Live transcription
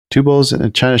Two Bulls in a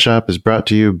China Shop is brought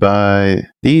to you by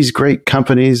these great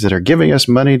companies that are giving us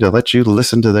money to let you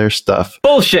listen to their stuff.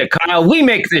 Bullshit, Kyle. We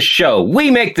make this show.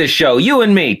 You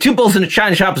and me. Two Bulls in a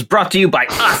China Shop is brought to you by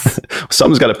us.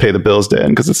 Someone's got to pay the bills, Dan,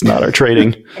 because it's not our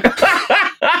trading.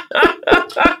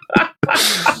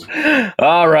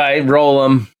 All right, roll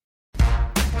them.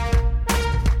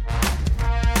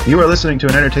 You are listening to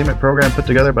an entertainment program put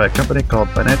together by a company called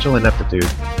Financial Ineptitude.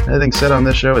 Anything said on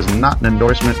this show is not an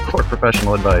endorsement or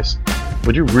professional advice.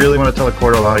 Would you really want to tell a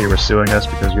court of law you were suing us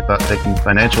because you thought taking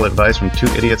financial advice from two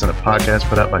idiots on a podcast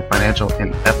put out by Financial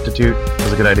Ineptitude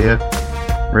was a good idea?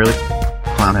 Really?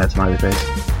 Clown hat smiley face.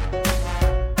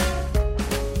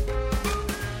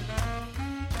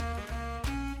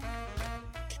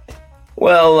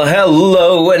 Well,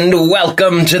 hello and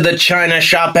welcome to the China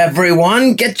Shop,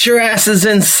 everyone. Get your asses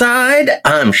inside.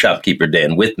 I'm Shopkeeper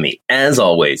Dan. With me, as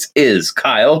always, is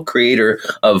Kyle, creator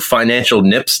of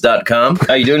FinancialNips.com.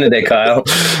 How you doing today, Kyle?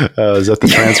 Is that the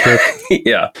transcript?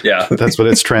 Yeah. That's what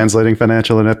it's translating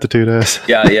financial ineptitude as?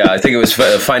 Yeah. I think it was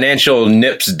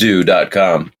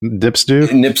FinancialNipsDo.com. Dipsdo?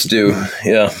 Nipsdo,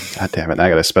 yeah. God damn it, I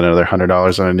got to spend another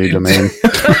 $100 on a new domain.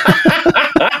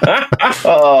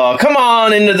 Oh, come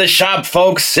on into the shop,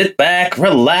 folks. Sit back,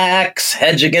 relax,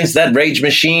 hedge against that rage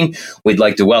machine. We'd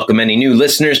like to welcome any new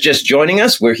listeners just joining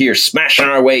us. We're here smashing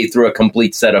our way through a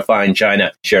complete set of fine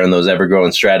china, sharing those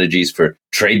ever-growing strategies for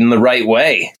trading the right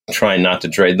way, trying not to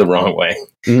trade the wrong way.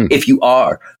 If you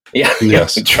are,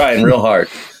 trying real hard.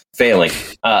 Failing.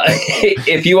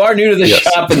 If you are new to the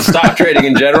shop and stock trading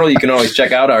in general, you can always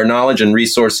check out our knowledge and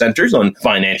resource centers on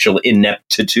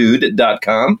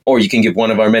financialineptitude.com, or you can give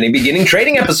one of our many beginning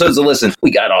trading episodes a listen.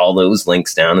 We got all those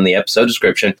links down in the episode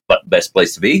description, but best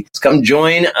place to be is come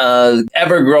join an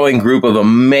ever-growing group of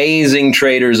amazing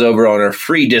traders over on our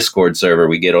free Discord server.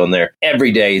 We get on there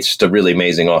every day. It's just a really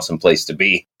amazing, awesome place to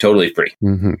be. Totally free.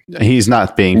 Mm-hmm. He's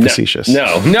not being facetious.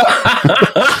 No.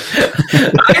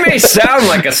 I may sound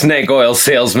like a snake oil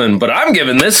salesman, but I'm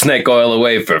giving this snake oil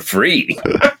away for free.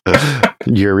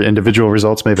 Your individual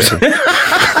results may vary.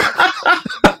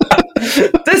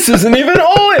 This isn't even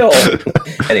oil.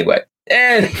 Anyway,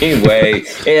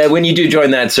 when you do join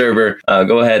that server,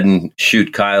 go ahead and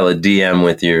shoot Kyle a DM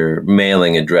with your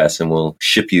mailing address, and we'll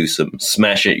ship you some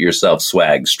smash it yourself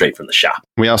swag straight from the shop.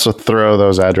 We also throw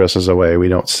those addresses away. We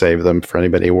don't save them for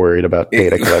anybody worried about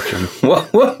data collection.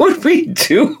 What would we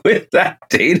do with that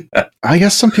data? I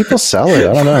guess some people sell it.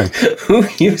 I don't know. Who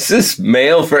uses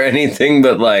mail for anything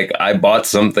but like, I bought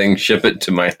something, ship it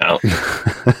to my house?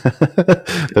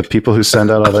 The people who send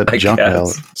out all that junk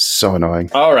mail. So annoying.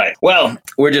 All right. Well,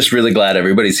 we're just really glad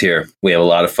everybody's here. We have a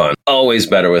lot of fun. Always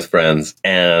better with friends.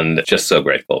 And just so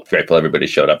grateful. Grateful everybody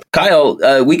showed up. Kyle,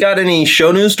 we got any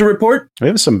show news to report? We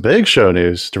have some big show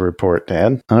news to report,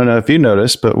 Dan. I don't know if you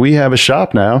noticed, but we have a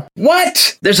shop now.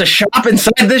 What? There's a shop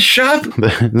inside this shop?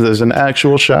 There's an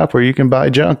actual shop where you can buy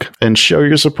junk and show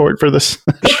your support for this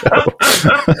show.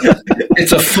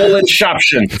 It's a full-in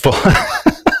shoption.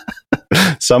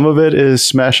 Some of it is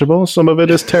smashable. Some of it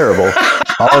is terrible.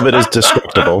 All of it is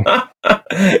destructible.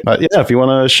 If you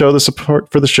want to show the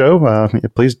support for the show,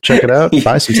 please check it out.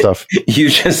 Buy some stuff. You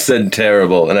just said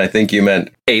terrible, and I think you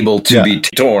meant able to be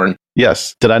torn.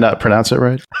 Yes. Did I not pronounce it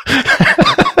right?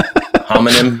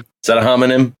 Homonym? Is that a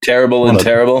homonym? Terrible and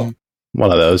terrible?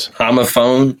 One of those.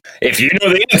 Homophone? If you know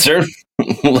the answer,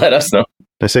 let us know.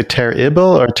 Did I say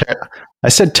terrible or I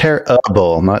said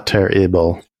terrible, not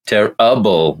terrible.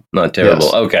 Terrible, not terrible.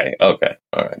 Yes. Okay. All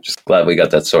right. Just glad we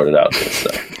got that sorted out.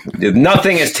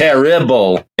 Nothing is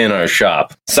terrible in our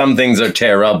shop. Some things are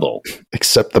terrible.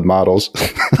 Except the models.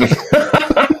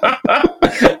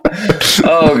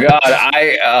 Oh, God.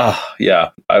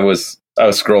 I was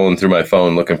scrolling through my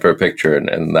phone looking for a picture,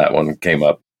 and that one came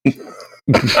up in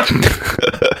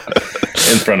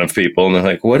front of people. And they're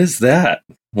like, what is that?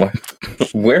 What?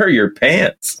 Where are your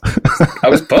pants? I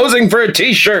was posing for a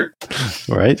t-shirt.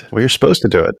 Right. Well, you're supposed to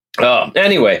do it. Oh,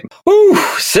 anyway.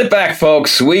 Sit back,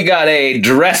 folks. We got a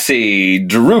dressy,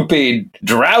 droopy,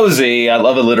 drowsy. I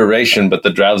love alliteration, but the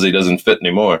drowsy doesn't fit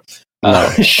anymore.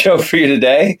 Show for you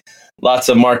today. Lots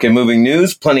of market-moving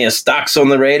news, plenty of stocks on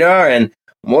the radar, and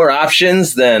more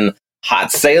options than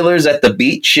hot sailors at the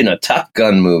beach in a Top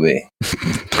Gun movie.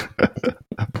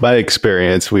 My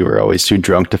experience, we were always too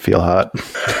drunk to feel hot.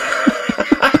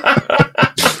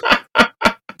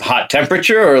 Hot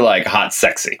temperature or like hot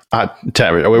sexy?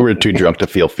 We were too drunk to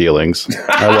feel feelings.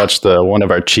 I watched one of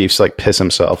our chiefs like piss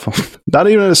himself. Not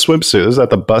even in a swimsuit. This was at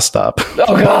the bus stop.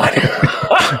 Oh God.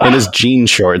 In his jean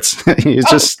shorts. He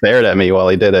just stared at me while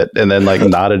he did it and then like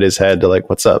nodded his head to like,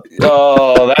 what's up?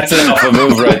 Oh, that's an alpha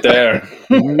move right there.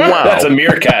 Wow. That's a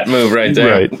meerkat move right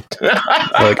there. Right.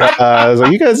 I was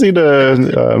like, you guys need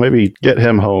to maybe get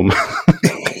him home.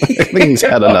 I think he's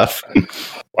had enough.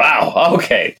 Wow.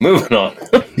 Okay. Moving on.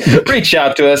 Reach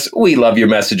out to us. We love your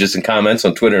messages and comments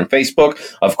on Twitter and Facebook.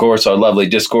 Of course, our lovely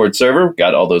Discord server.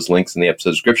 Got all those links in the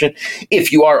episode description.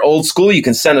 If you are old school, you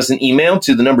can send us an email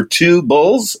to the number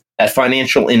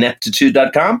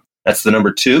 2bulls@financialineptitude.com. That's the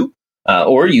number 2.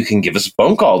 Or you can give us a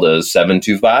phone call to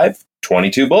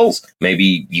 725-22-BULLS.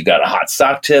 Maybe you got a hot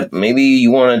stock tip. Maybe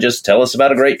you want to just tell us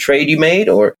about a great trade you made.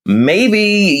 Or maybe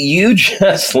you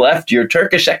just left your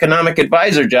Turkish economic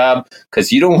advisor job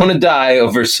because you don't want to die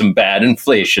over some bad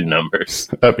inflation numbers.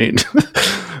 I mean,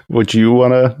 would you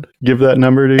want to give that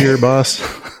number to your boss?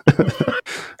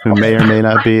 Who may or may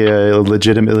not be a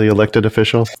legitimately elected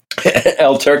official?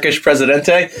 El Turkish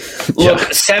Presidente? Look,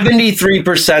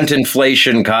 73%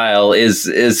 inflation, Kyle,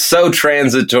 is so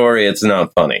transitory, it's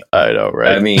not funny. I know,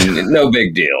 right? I mean, no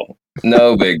big deal.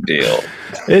 No big deal.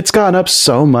 It's gone up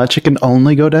so much, it can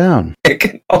only go down. It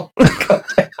can only go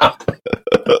down.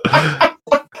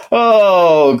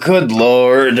 Oh, good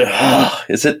Lord.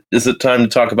 Is it time to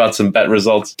talk about some bet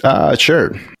results?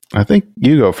 Sure. I think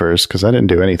you go first because I didn't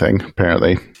do anything,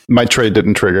 apparently. My trade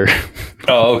didn't trigger.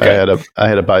 Oh, okay. I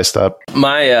had a buy stop.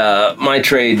 My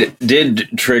trade did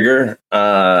trigger.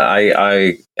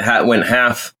 I went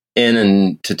half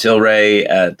into Tilray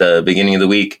at the beginning of the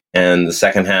week and the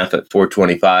second half at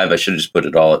 425. I should have just put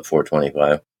it all at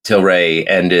 425. Tilray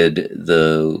ended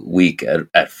the week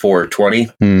at 420.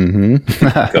 Mm-hmm.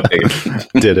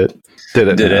 Did it?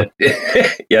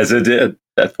 Yes, it did.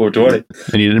 At 420.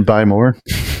 And you didn't buy more?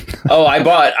 Oh, I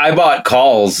bought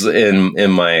calls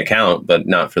in my account, but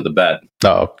not for the bet.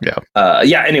 Oh, yeah.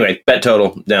 Anyway, bet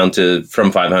total down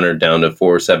from 500 down to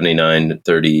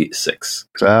 479.36.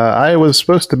 I was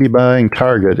supposed to be buying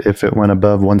Target if it went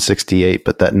above 168,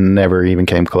 but that never even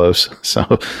came close.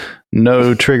 So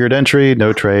no triggered entry,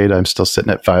 no trade. I'm still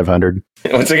sitting at 500.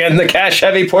 Once again, the cash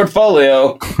heavy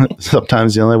portfolio.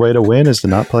 Sometimes the only way to win is to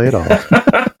not play at all.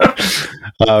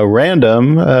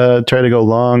 Random tried to go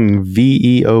long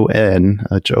VEON,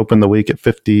 which opened the week at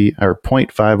 50 or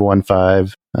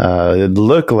 0.515. It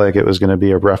looked like it was going to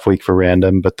be a rough week for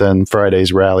Random, but then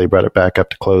Friday's rally brought it back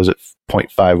up to close at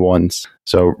 0.51.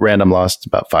 So Random lost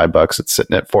about $5. It's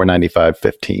sitting at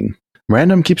 495.15.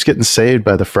 Random keeps getting saved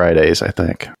by the Fridays, I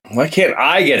think. Why can't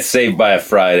I get saved by a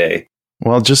Friday?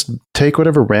 Well, just take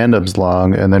whatever Random's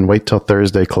long and then wait till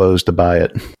Thursday close to buy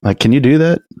it. Like, can you do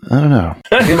that? I don't know.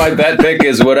 My bet pick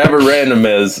is whatever Random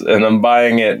is, and I'm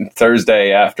buying it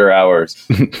Thursday after hours.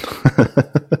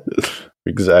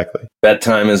 Exactly. Bet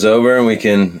time is over, and we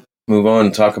can move on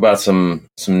and talk about some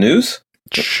news.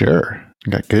 Sure.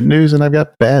 I got good news and I've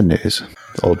got bad news.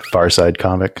 Old Far Side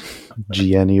comic,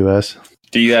 GNUS.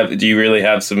 Do you really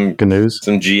have some GNUs?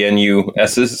 Some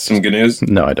GNUSs? Some GNUs?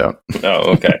 No, I don't.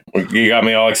 Oh, okay. You got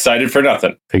me all excited for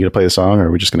nothing. Are you going to play the song or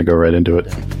are we just going to go right into it?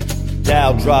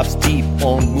 Dow drops deep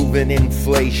on moving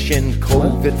inflation,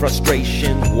 COVID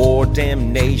frustration, war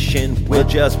damnation. We're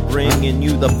just bringing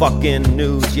you the fucking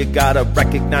news. You gotta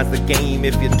recognize the game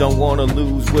if you don't wanna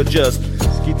lose. We're just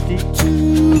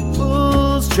two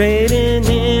bulls trading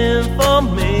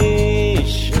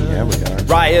information. Yeah, we are.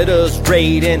 Rioters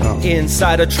raiding,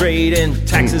 insider trading,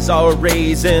 taxes are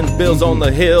raising, bills on the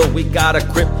hill. We got a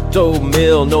crypto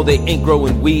mill. No, they ain't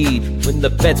growing weed. When the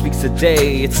Fed speaks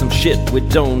today, it's some shit we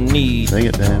don't need. Sing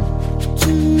it, Dan.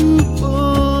 Two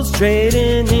bulls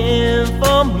trading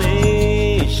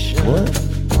information. What?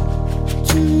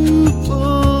 Two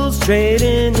bulls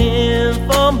trading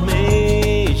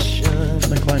information.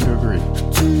 I'm inclined to agree.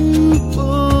 Two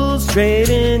bulls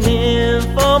trading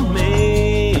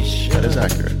information. That is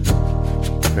accurate.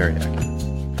 Very accurate.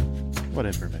 What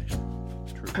information?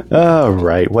 All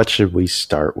right, what should we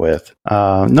start with?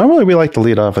 Normally we like to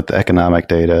lead off with the economic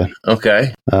data.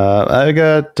 Okay. I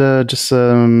got just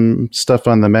some stuff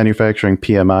on the manufacturing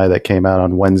PMI that came out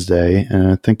on Wednesday,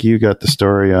 and I think you got the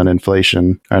story on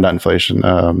inflation, or not inflation,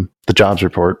 the jobs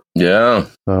report. Yeah.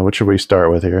 What should we start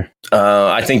with here?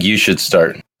 I think you should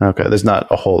start. Okay, there's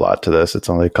not a whole lot to this. It's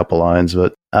only a couple lines,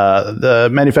 but The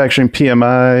manufacturing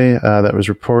PMI that was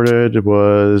reported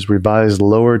was revised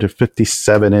lower to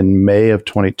 57 in May of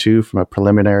 22 from a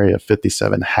preliminary of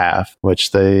 57.5,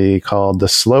 which they called the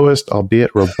slowest,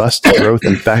 albeit robust growth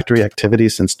in factory activity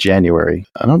since January.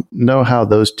 I don't know how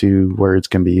those two words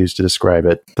can be used to describe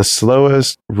it. The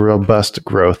slowest, robust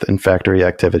growth in factory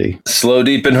activity. Slow,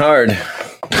 deep, and hard.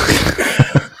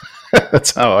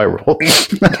 That's how I roll.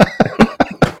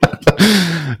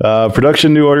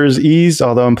 Production new orders eased,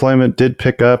 although employment did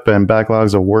pick up and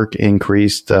backlogs of work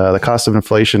increased. The cost of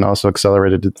inflation also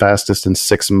accelerated the fastest in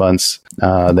 6 months.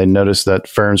 They noticed that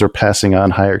firms were passing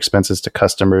on higher expenses to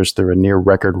customers through a near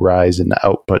record rise in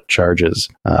output charges.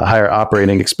 Higher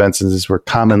operating expenses were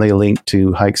commonly linked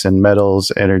to hikes in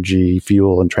metals, energy,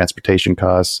 fuel, and transportation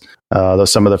costs. Though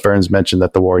some of the firms mentioned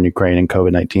that the war in Ukraine and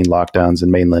COVID-19 lockdowns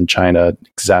in mainland China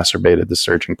exacerbated the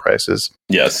surging prices.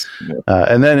 Yes.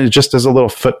 And then just as a little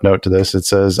footnote to this, it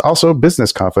says, also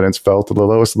business confidence fell to the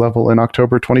lowest level in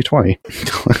October 2020.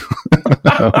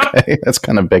 Okay, that's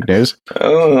kind of big news.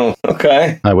 Oh,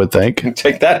 okay. I would think.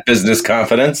 Take that, business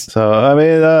confidence. So, I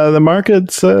mean, the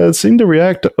markets seemed to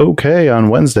react okay on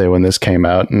Wednesday when this came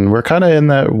out. And we're kind of in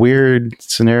that weird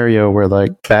scenario where,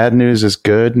 like, bad news is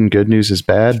good and good news is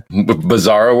bad.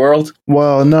 Bizarro world?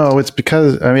 Well, no, it's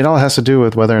because, I mean, all it has to do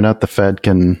with whether or not the Fed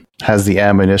has the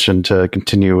ammunition to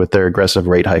continue with their aggressive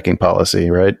rate hiking policy,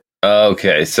 right?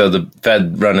 Okay, so the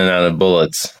Fed running out of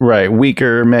bullets. Right.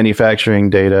 Weaker manufacturing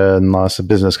data and loss of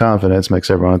business confidence makes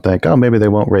everyone think, oh, maybe they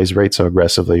won't raise rates so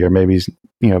aggressively, or maybe,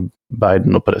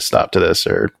 Biden will put a stop to this,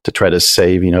 or to try to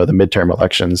save, the midterm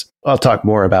elections. I'll talk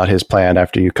more about his plan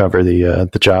after you cover the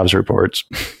jobs reports.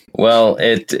 Well,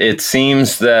 it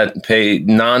seems that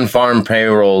non-farm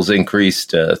payrolls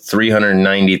increased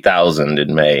 390,000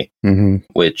 in May,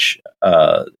 which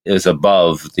is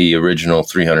above the original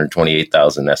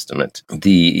 328,000 estimate.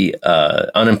 The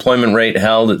unemployment rate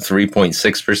held at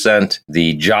 3.6%.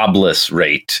 The jobless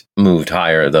rate moved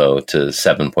higher, though, to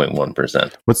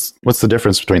 7.1%. What's the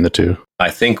difference between the two? I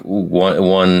think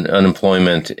one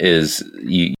unemployment is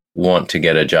you want to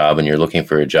get a job and you're looking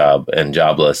for a job, and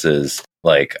jobless is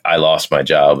like, I lost my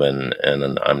job and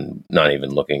I'm not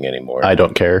even looking anymore. I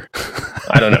don't care.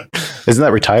 I don't know. Isn't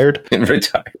that retired?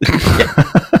 Retired.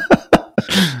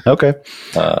 Okay.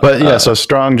 So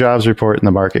strong jobs report in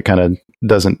the market kind of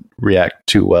doesn't react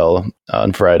too well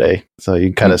on Friday. So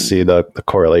you kind of see the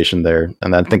correlation there.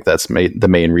 And I think that's the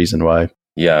main reason why.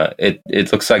 Yeah,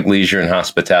 it looks like leisure and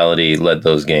hospitality led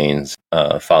those gains,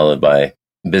 followed by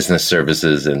business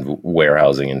services and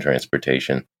warehousing and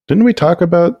transportation. Didn't we talk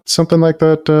about something like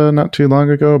that not too long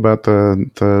ago, about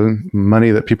the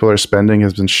money that people are spending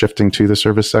has been shifting to the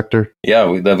service sector?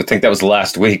 Yeah, I think that was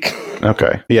last week.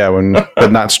 Okay. Yeah,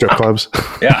 but not strip clubs.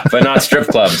 Yeah, but not strip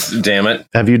clubs, damn it.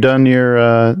 Have you done your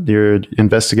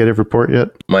investigative report yet?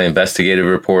 My investigative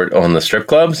report on the strip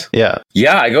clubs? Yeah.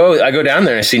 Yeah, I go down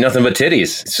there and I see nothing but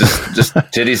titties. It's just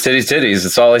titties, titties, titties.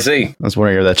 That's all I see. I was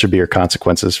wondering if that should be your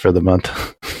consequences for the month.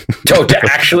 Oh, to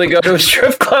actually go to a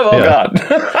strip club? Oh, yeah. God.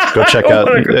 Go check out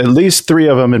at least 3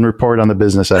 of them and report on the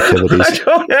business activities. I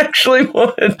don't actually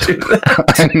want to do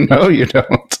that. I know you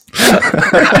don't.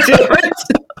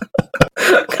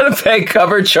 I'm going to pay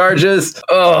cover charges.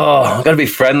 Oh, I'm going to be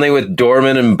friendly with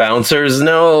doormen and bouncers.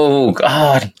 No,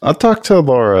 God. I'll talk to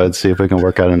Laura and see if we can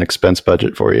work out an expense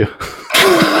budget for you.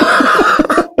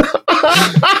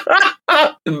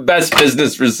 Best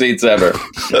business receipts ever.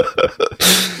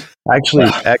 Actually,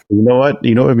 you know what?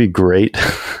 You know what would be great?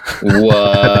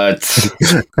 What?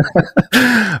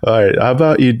 All right. How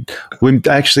about we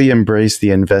actually embrace the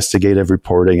investigative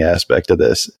reporting aspect of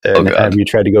this and have you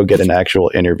try to go get an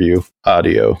actual interview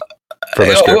audio from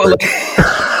a stripper.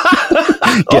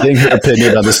 Getting her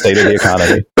opinion on the state of the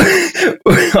economy.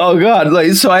 Oh,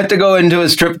 God. So I have to go into a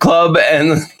strip club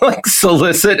and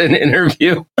solicit an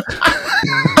interview?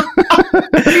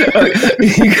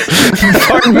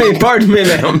 Pardon me,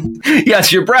 ma'am.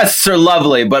 Yes, your breasts are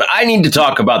lovely, but I need to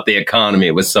talk about the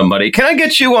economy with somebody. Can I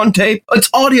get you on tape? It's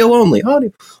audio only.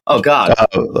 Audio. Oh, God.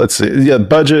 Let's see. Yeah,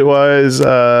 budget-wise,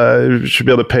 you should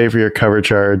be able to pay for your cover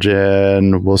charge,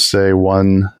 and we'll say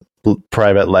 1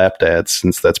 private lap dance,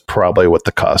 since that's probably what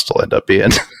the cost will end up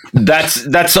being. That's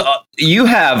you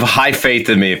have high faith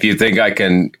in me if you think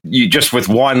you just with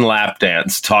 1 lap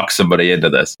dance talk somebody into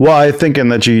this. Well, I'm thinking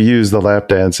that you use the lap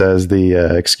dance as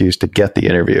the excuse to get the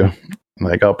interview.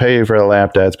 Like, I'll pay you for a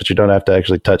lap dance, but you don't have to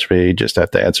actually touch me. You just have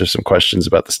to answer some questions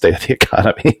about the state of the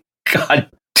economy. God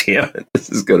damn it. This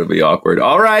is going to be awkward.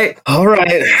 All right.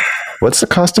 What's the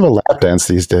cost of a lap dance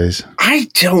these days? I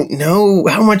don't know.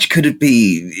 How much could it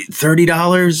be? $30?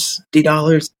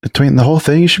 $50? Between the whole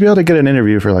thing, you should be able to get an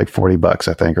interview for like $40,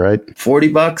 I think, right?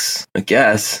 $40? I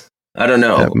guess. I don't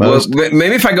know. At most. Well,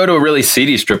 maybe if I go to a really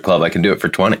seedy strip club, I can do it for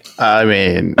 20. I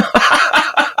mean,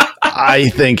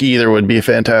 I think either would be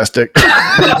fantastic.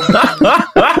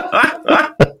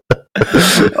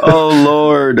 Oh,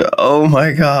 Lord. Oh,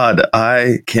 my God.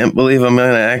 I can't believe I'm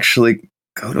going to actually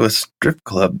go to a strip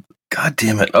club. God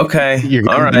damn it. Okay.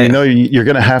 All right. You know, you're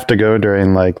going to have to go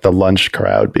during like the lunch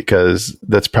crowd because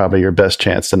that's probably your best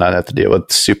chance to not have to deal with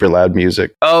super loud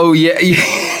music. Oh, yeah.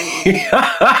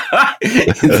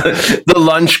 the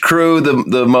lunch crew,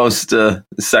 the most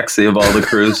sexy of all the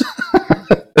crews.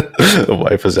 The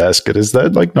wife was asking, is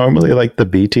that like normally like the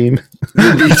B team?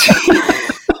 The B team.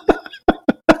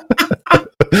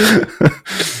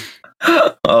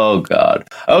 Oh, God.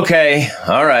 Okay.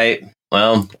 All right.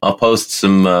 Well, I'll post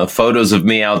some photos of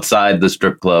me outside the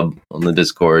strip club on the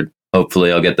Discord.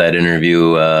 Hopefully, I'll get that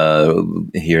interview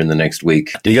here in the next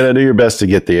week. You got to do your best to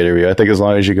get the interview. I think as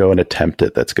long as you go and attempt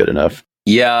it, that's good enough.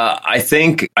 Yeah, I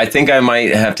think I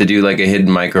might have to do like a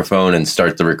hidden microphone and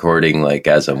start the recording like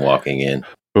as I'm walking in.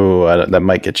 Oh, that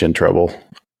might get you in trouble.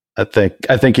 I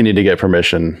think you need to get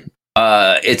permission.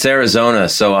 It's Arizona,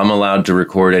 so I'm allowed to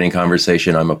record any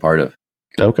conversation I'm a part of.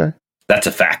 Okay. That's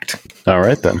a fact. All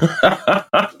right, then.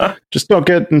 Just don't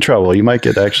get in trouble. You might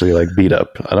get actually like beat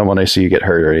up. I don't want to see you get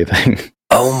hurt or anything.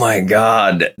 Oh, my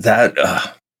God. That,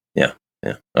 yeah.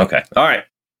 Okay. All right.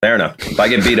 Fair enough. If I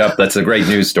get beat up, that's a great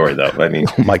news story, though. I mean,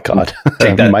 oh, my God.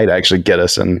 That might actually get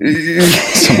us in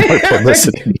some more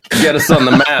publicity. Get us on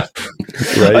the map.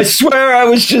 Right? I swear I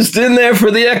was just in there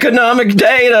for the economic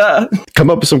data. Come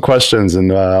up with some questions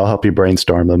and I'll help you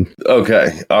brainstorm them.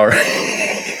 Okay. All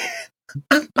right.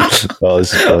 Oh,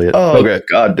 this is brilliant. Oh, okay.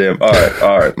 Goddamn.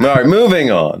 All right. Moving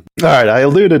on. All right. I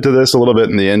alluded to this a little bit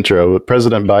in the intro.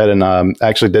 President Biden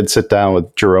actually did sit down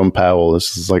with Jerome Powell.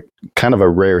 This is like kind of a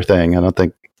rare thing. I don't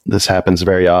think this happens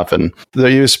very often.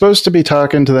 He was supposed to be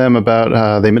talking to them about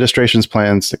the administration's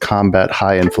plans to combat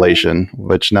high inflation,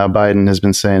 which now Biden has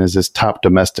been saying is his top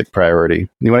domestic priority.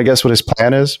 You want to guess what his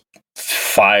plan is?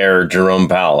 Fire Jerome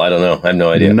Powell. I don't know. I have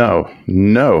no idea.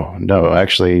 No.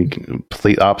 Actually,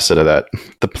 complete opposite of that.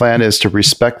 The plan is to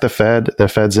respect the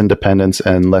Fed's independence,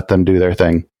 and let them do their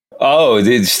thing. Oh,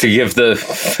 it's to give the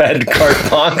Fed carte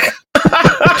blanche.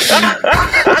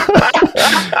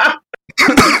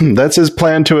 That's his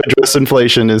plan to address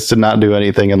inflation, is to not do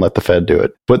anything and let the Fed do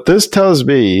it. What this tells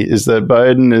me is that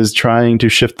Biden is trying to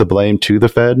shift the blame to the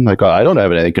Fed. Like, oh, I don't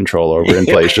have any control over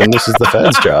inflation. This is the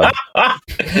Fed's job.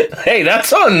 Hey,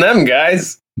 that's on them,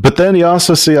 guys. But then you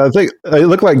also see, I think it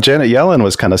looked like Janet Yellen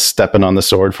was kind of stepping on the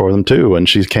sword for them too. When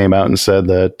she came out and said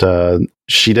that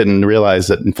she didn't realize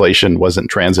that inflation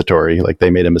wasn't transitory. Like they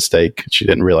made a mistake. She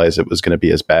didn't realize it was going to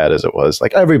be as bad as it was.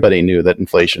 Like everybody knew that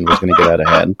inflation was going to get out of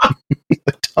hand.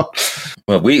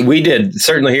 Well, we did,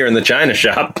 certainly here in the China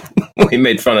shop. We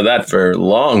made fun of that for a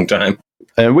long time.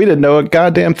 And we didn't know a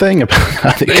goddamn thing about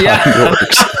how the economy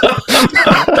works.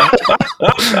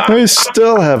 We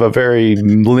still have a very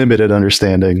limited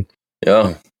understanding.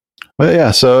 Yeah. Well,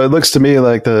 yeah, so it looks to me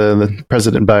like the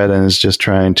President Biden is just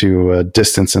trying to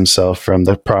distance himself from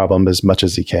the problem as much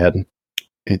as he can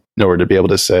in order to be able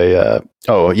to say, I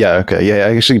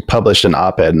actually published an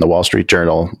op-ed in the Wall Street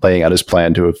Journal laying out his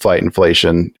plan to fight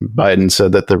inflation. Biden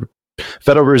said that the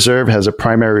Federal Reserve has a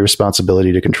primary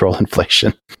responsibility to control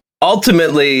inflation.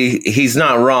 Ultimately, he's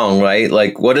not wrong, right?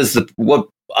 Like, what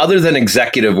other than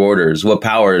executive orders, what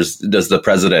powers does the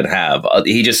president have?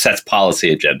 He just sets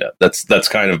policy agenda. That's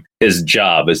kind of his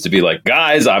job, is to be like,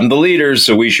 guys, I'm the leader,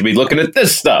 so we should be looking at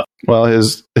this stuff. Well,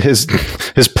 his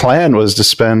plan was to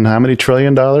spend how many $1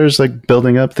 trillion like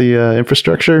building up the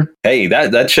infrastructure? Hey,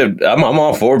 that should I'm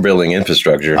all for building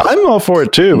infrastructure. I'm all for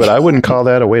it too, but I wouldn't call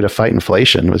that a way to fight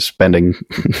inflation. Was spending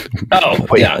no,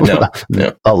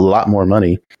 a lot more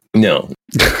money. No.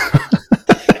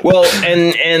 Well,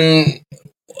 and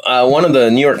one of the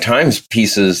New York Times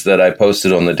pieces that I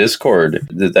posted on the Discord,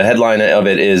 the headline of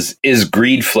it is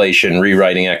greedflation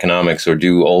rewriting economics, or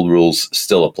do old rules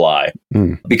still apply?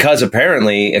 Because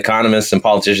apparently economists and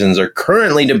politicians are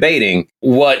currently debating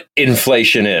what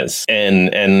inflation is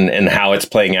and how it's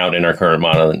playing out in our current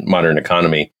modern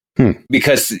economy.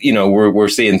 Because, we're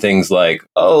seeing things like,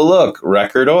 oh, look,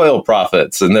 record oil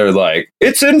profits. And they're like,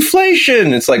 it's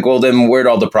inflation. It's like, well, then where'd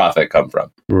all the profit come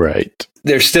from? Right.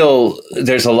 There's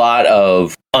a lot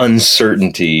of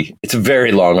uncertainty. It's a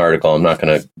very long article. I'm not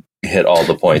going to hit all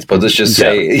the points, but let's just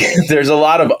say there's a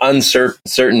lot of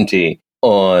uncertainty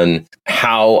on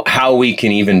how we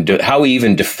can even how we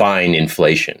even define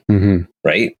inflation,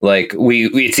 right? Like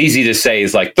it's easy to say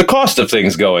is like the cost of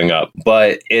things going up,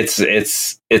 but it's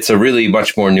a really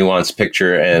much more nuanced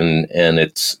picture, and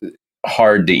it's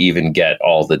hard to even get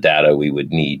all the data we would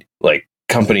need. Like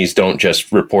companies don't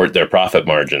just report their profit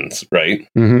margins, right?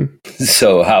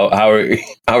 So how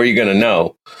are you going to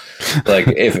know? Like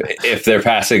if they're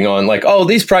passing on like, oh,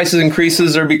 these prices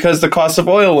increases are because the cost of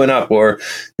oil went up, or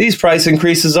these price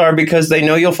increases are because they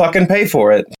know you'll fucking pay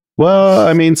for it. Well,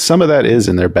 I mean, some of that is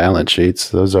in their balance sheets.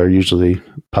 Those are usually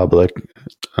public.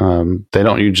 They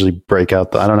don't usually break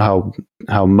out I don't know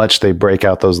how much they break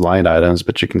out those line items,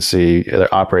 but you can see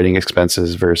their operating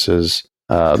expenses versus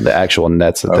the actual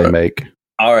nets that they make.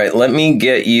 All right, let me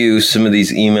get you some of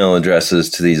these email addresses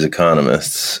to these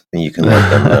economists, and you can let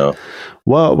them know.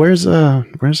 Well, where's our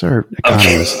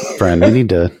economist friend? We need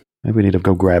to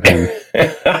go grab him.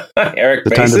 Eric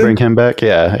The Mason? time to bring him back?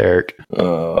 Yeah, Eric.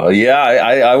 Yeah,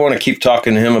 I want to keep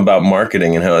talking to him about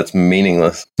marketing and how it's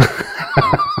meaningless.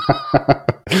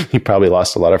 He probably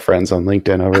lost a lot of friends on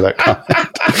LinkedIn over that comment.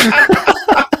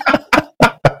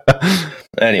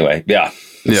 Anyway, yeah.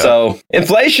 So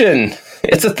inflation,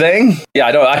 it's a thing. Yeah,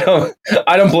 I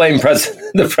don't blame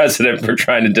the president for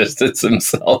trying to distance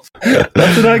himself.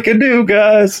 Nothing I can do,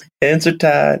 guys. Hands are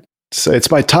tied. So it's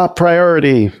my top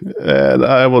priority, and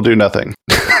I will do nothing.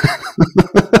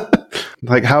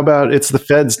 Like, how about it's the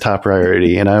Fed's top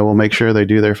priority, and I will make sure they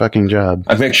do their fucking job.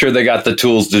 I make sure they got the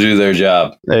tools to do their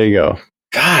job. There you go.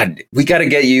 God, we got to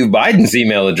get you Biden's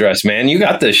email address, man. You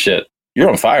got this shit. You're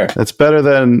on fire. That's better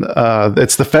than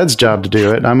it's the Fed's job to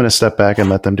do it, and I'm going to step back and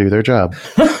let them do their job.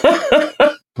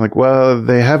 Like, well,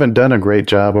 they haven't done a great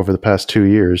job over the past 2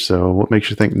 years, so what makes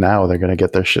you think now they're going to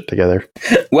get their shit together?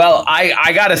 Well,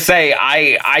 I got to say,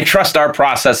 I trust our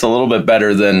process a little bit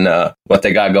better than what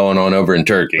they got going on over in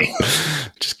Turkey.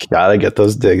 Just got to get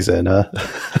those digs in, huh?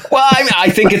 Well, I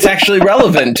think it's actually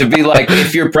relevant to be like,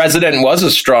 if your president was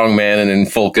a strong man and in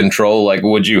full control, like,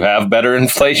 would you have better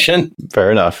inflation?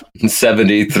 Fair enough.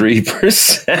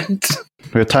 73%.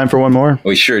 We have time for one more?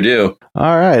 We sure do.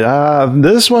 All right.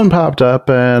 This one popped up,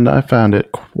 and I found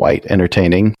it quite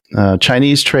entertaining.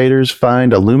 Chinese traders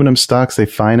find aluminum stocks they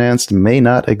financed may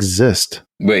not exist.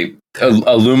 Wait,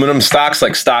 aluminum stocks,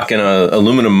 like stock in a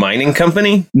aluminum mining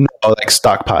company? No, like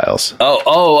stockpiles.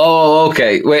 Oh,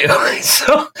 okay. Wait,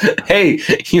 so, hey,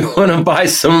 you want to buy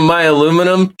some of my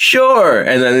aluminum? Sure.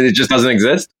 And then it just doesn't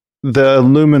exist? The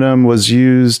aluminum was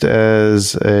used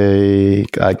as a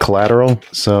collateral.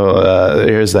 So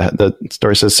here's the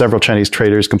story says several Chinese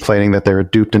traders complaining that they were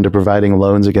duped into providing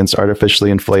loans against artificially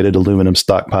inflated aluminum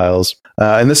stockpiles.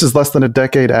 And this is less than a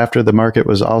decade after the market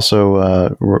was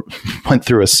also went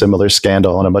through a similar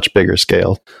scandal on a much bigger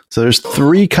scale. So there's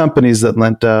 3 companies that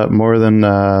lent out more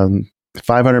than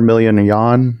 500 million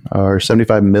yuan, or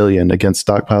 75 million, against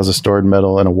stockpiles of stored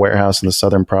metal in a warehouse in the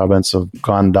southern province of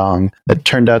Guangdong that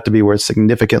turned out to be worth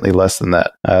significantly less than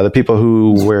that. The people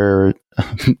who were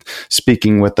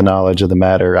speaking with the knowledge of the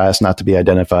matter asked not to be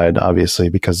identified, obviously,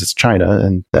 because it's China,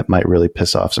 and that might really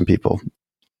piss off some people.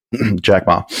 Jack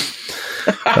Ma.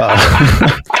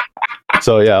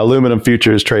 So yeah, aluminum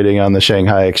futures trading on the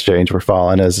Shanghai exchange were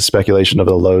falling as the speculation of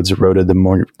the loads eroded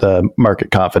the market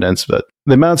confidence. But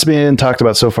the amounts being talked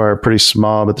about so far are pretty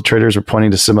small, but the traders were pointing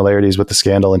to similarities with the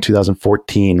scandal in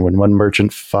 2014 when one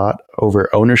merchant fought over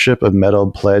ownership of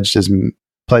metal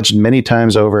pledged many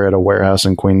times over at a warehouse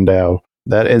in Qingdao.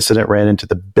 That incident ran into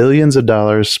the billions of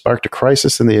dollars, sparked a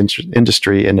crisis in the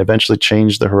industry, and eventually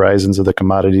changed the horizons of the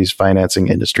commodities financing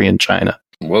industry in China.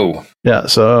 Whoa. Yeah,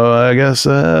 so I guess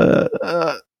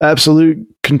absolute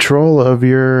control of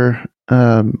your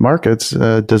markets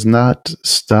does not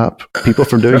stop people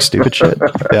from doing stupid shit.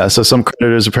 Yeah, so some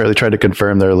creditors apparently tried to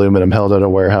confirm their aluminum held at a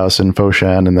warehouse in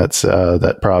Foshan, and that's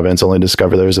that province, only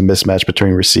discovered there was a mismatch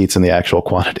between receipts and the actual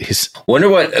quantities. Wonder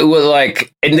what it was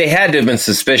like, and they had to have been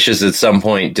suspicious at some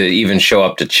point to even show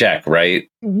up to check, right?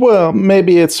 Well,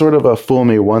 maybe it's sort of a fool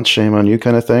me once, shame on you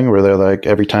kind of thing, where they're like,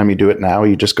 every time you do it now,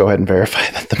 you just go ahead and verify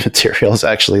that the material is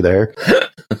actually there.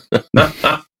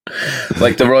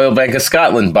 Like the Royal Bank of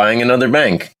Scotland buying another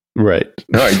bank. Right.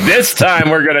 All right, this time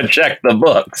we're going to check the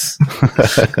books.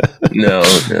 No,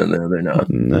 they're not.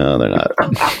 No, they're not.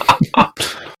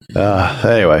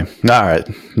 Anyway, all right.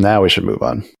 Now we should move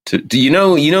on. Do you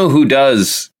know who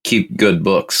does keep good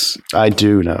books? I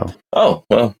do know. Oh,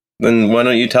 well, then why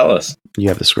don't you tell us? You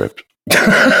have the script.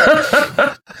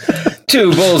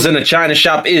 Two Bulls in a China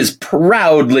Shop is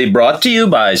proudly brought to you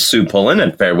by Sue Pullen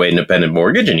at Fairway Independent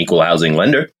Mortgage, an equal housing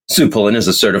lender. Sue Pullen is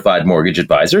a certified mortgage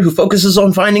advisor who focuses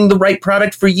on finding the right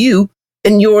product for you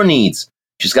and your needs.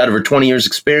 She's got over 20 years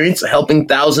experience helping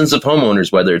thousands of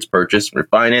homeowners, whether it's purchase,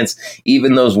 refinance,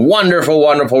 even those wonderful,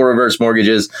 wonderful reverse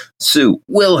mortgages. Sue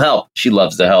will help. She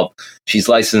loves to help. She's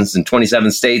licensed in 27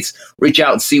 states. Reach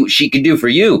out and see what she can do for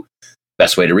you.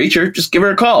 Best way to reach her, just give her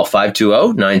a call,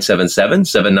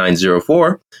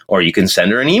 520-977-7904, or you can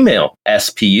send her an email,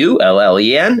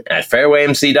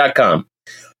 spullen@fairwaymc.com.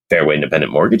 Fairway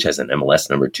Independent Mortgage has an MLS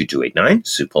number 2289.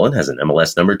 Sue Pullen has an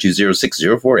MLS number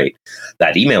 206048.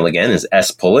 That email again is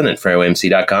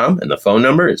spullen@fairwaymc.com, and the phone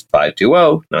number is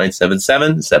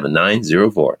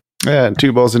 520-977-7904. And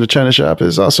Two Balls in a China Shop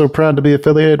is also proud to be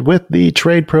affiliated with the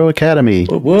Trade Pro Academy.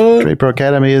 What? Trade Pro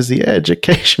Academy is the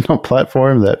educational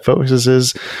platform that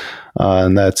focuses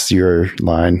and that's your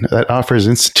line, that offers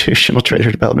institutional trader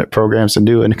development programs to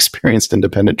new and experienced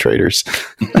independent traders.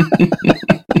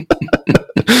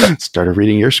 Started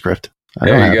reading your script.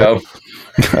 There you go.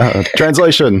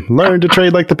 Translation: learn to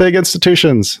trade like the big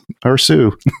institutions, or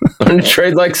Sue. Learn to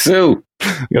trade like Sue.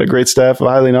 We got a great staff of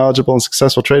highly knowledgeable and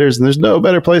successful traders, and there's no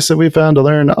better place that we found to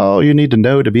learn all you need to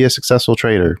know to be a successful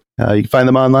trader. You can find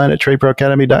them online at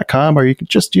tradeproacademy.com, or you can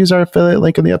just use our affiliate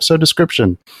link in the episode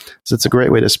description. So it's a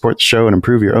great way to support the show and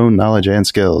improve your own knowledge and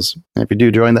skills. And if you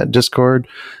do join that Discord,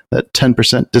 that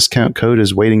 10% discount code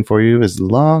is waiting for you as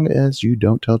long as you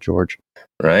don't tell George.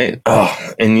 Right. Oh,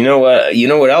 and you know what? You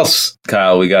know what else,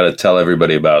 Kyle, we got to tell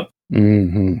everybody about?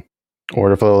 Mm-hmm.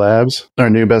 Orderflow Labs, our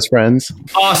new best friends.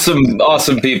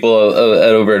 Awesome people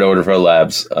over at Orderflow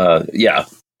Labs. Yeah,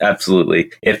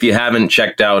 absolutely. If you haven't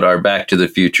checked out our Back to the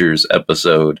Futures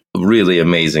episode, really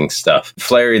amazing stuff.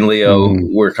 Flary and Leo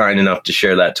were kind enough to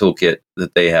share that toolkit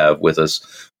that they have with us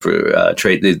for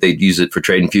trade. They use it for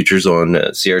trading futures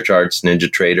on Sierra Charts, Ninja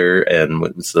Trader, and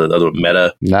what's the other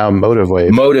Meta? Now Motive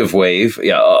Wave. Motive Wave,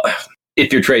 yeah.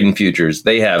 If you're trading futures,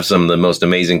 they have some of the most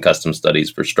amazing custom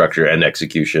studies for structure and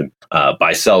execution.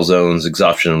 Buy sell zones,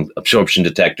 absorption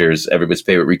detectors, everybody's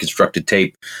favorite reconstructed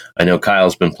tape. I know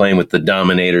Kyle's been playing with the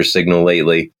Dominator signal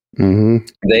lately. Mm-hmm.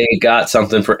 They got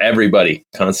something for everybody,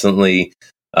 constantly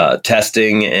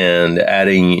testing and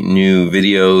adding new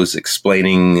videos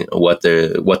explaining what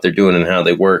they're doing and how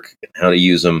they work and how to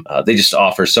use them. They just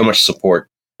offer so much support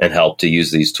and help to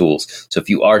use these tools. So if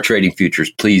you are trading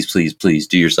futures, please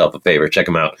do yourself a favor. Check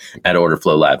them out at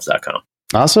orderflowlabs.com.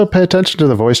 Also, pay attention to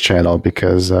the voice channel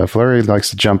because Flurry likes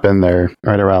to jump in there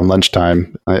right around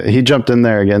lunchtime. He jumped in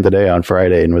there again today on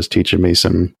Friday and was teaching me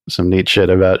some neat shit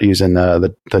about using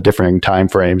the differing time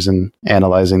frames and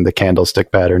analyzing the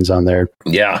candlestick patterns on there.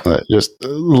 Yeah. Just a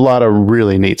lot of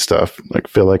really neat stuff. Like,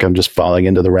 feel like I'm just falling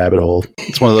into the rabbit hole.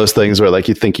 It's one of those things where like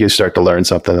you think you start to learn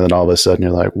something and then all of a sudden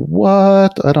you're like,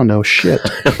 what? I don't know shit.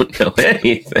 I don't know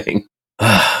anything.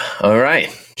 All right.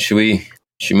 Should we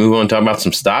move on and talk about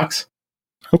some stocks?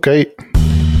 Okay.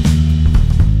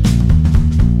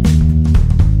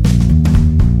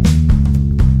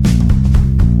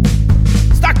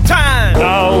 Stock time!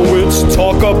 Now it's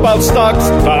talk about stocks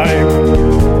time.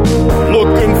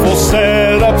 Looking for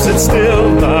setups, it's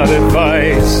still not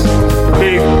advice.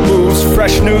 Big moves,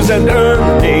 fresh news and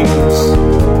earnings.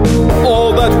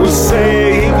 All that we're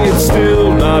saying, it's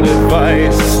still not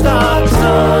advice. Stock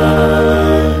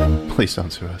time! Please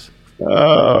don't sue us.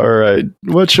 All right.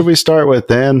 What should we start with,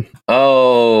 Dan?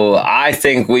 Oh, I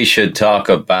think we should talk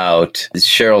about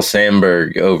Sheryl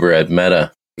Sandberg over at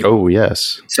Meta. Oh,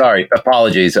 yes. Sorry,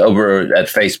 apologies. Over at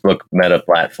Facebook Meta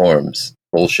Platforms.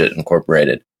 Bullshit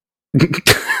Incorporated.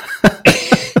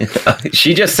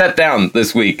 She just stepped down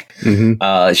this week.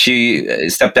 Mm-hmm. She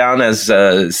stepped down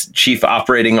as Chief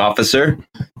Operating Officer.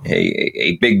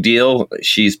 A big deal.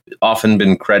 She's often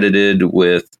been credited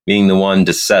with being the one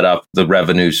to set up the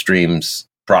revenue streams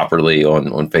properly on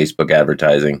Facebook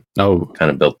advertising. Oh, kind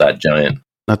of built that giant.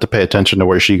 Not to pay attention to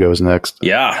where she goes next.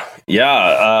 Yeah.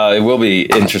 It will be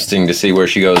interesting to see where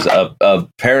she goes.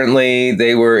 Apparently,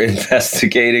 they were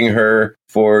investigating her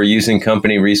for using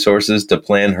company resources to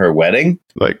plan her wedding.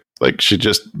 Like she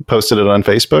just posted it on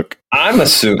Facebook? I'm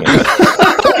assuming.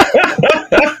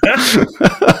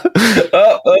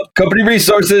 Company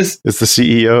resources. Is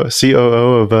the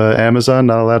COO of Amazon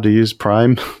not allowed to use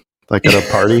Prime? Like at a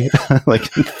party? Like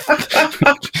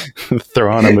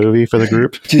throw on a movie for the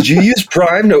group? Did you use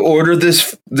Prime to order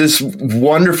this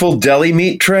wonderful deli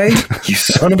meat tray? You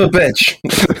son of a bitch.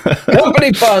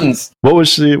 Company funds. What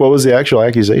was the actual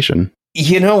accusation?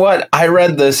 You know what? I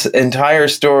read this entire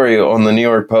story on the New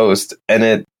York Post,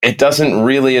 and it doesn't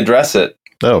really address it.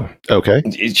 Oh, okay.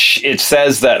 It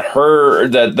says that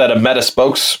that a Meta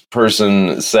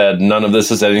spokesperson said none of this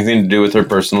has anything to do with her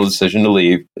personal decision to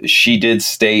leave. She did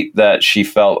state that she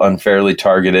felt unfairly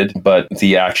targeted, but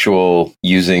the actual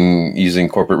using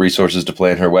corporate resources to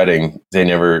plan her wedding, they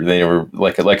never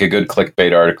like a good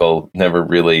clickbait article never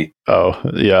really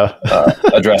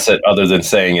address it, other than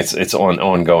saying it's on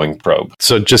ongoing probe.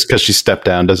 So just because she stepped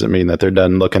down doesn't mean that they're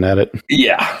done looking at it?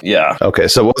 Yeah. Okay,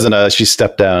 so it wasn't she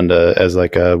stepped down as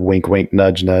like a wink, wink,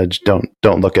 nudge, nudge, don't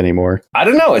look anymore? I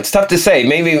don't know. It's tough to say.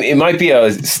 Maybe it might be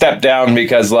a step down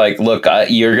because, like, look,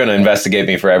 you're going to investigate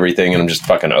me for everything and I'm just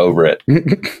fucking over it.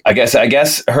 I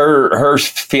guess her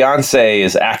fiance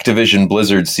is Activision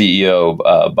Blizzard CEO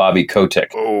Bobby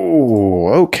Kotick. Oh,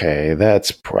 okay.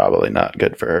 That's probably not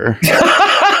good for her.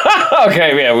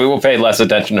 Okay, yeah, we will pay less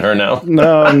attention to her now.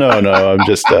 No. I'm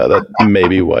just that may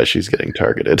be why she's getting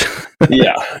targeted.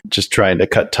 Yeah, just trying to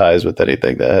cut ties with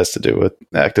anything that has to do with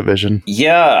Activision.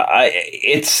 Yeah,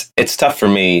 it's tough for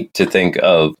me to think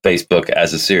of Facebook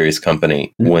as a serious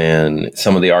company when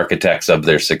some of the architects of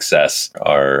their success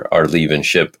are leaving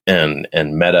ship, and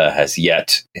Meta has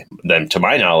yet, then to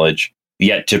my knowledge,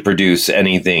 yet to produce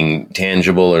anything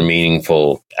tangible or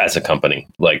meaningful as a company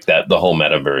like that. The whole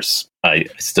metaverse, I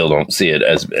still don't see it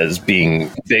as being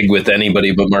big with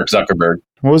anybody but Mark Zuckerberg.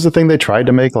 What was the thing they tried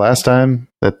to make last time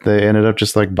that they ended up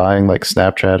just like buying, like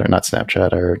Snapchat, or not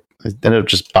Snapchat, or they ended up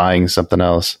just buying something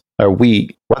else? Or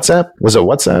WhatsApp? Was it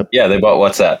WhatsApp? Yeah, they bought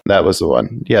WhatsApp. That was the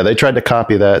one. Yeah, they tried to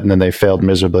copy that and then they failed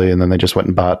miserably, and then they just went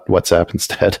and bought WhatsApp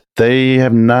instead. They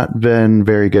have not been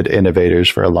very good innovators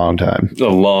for a long time. A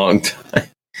long time.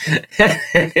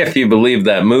 If you believe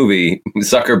that movie,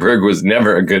 Zuckerberg was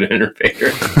never a good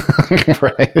innovator.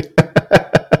 Right.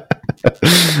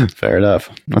 Fair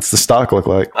enough. What's the stock look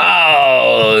like?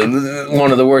 Oh,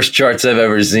 one of the worst charts I've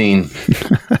ever seen.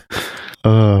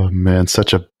 Oh, man,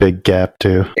 such a big gap,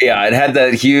 too. Yeah, it had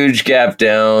that huge gap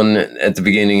down at the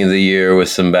beginning of the year with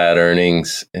some bad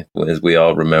earnings, as we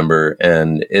all remember.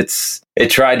 And it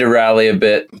tried to rally a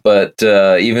bit, but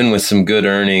even with some good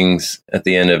earnings at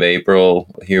the end of April,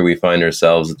 here we find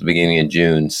ourselves at the beginning of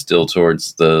June, still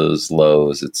towards those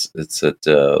lows. It's at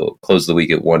close the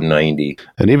week at 190.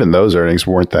 And even those earnings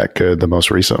weren't that good, the most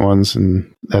recent ones,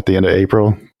 and at the end of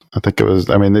April. I think it was,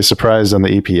 they surprised on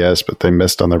the EPS, but they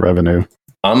missed on the revenue.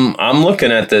 I'm looking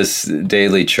at this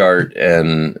daily chart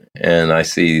and I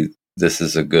see this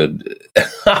is a good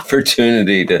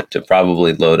opportunity to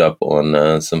probably load up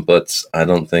on some puts. I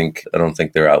don't think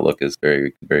their outlook is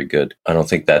very, very good. I don't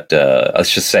think that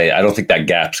let's just say I don't think that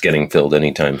gap's getting filled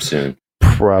anytime soon.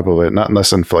 Probably not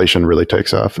unless inflation really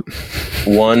takes off.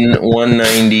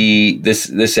 190.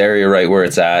 This area right where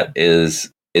it's at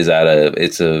is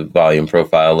it's a volume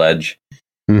profile ledge.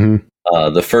 Mm-hmm.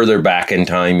 The further back in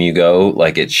time you go,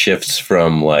 like it shifts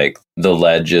from like the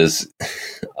ledge is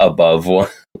above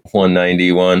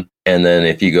 191, and then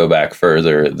if you go back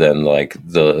further, then like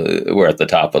we're at the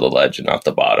top of the ledge and not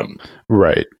the bottom.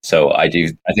 Right. So I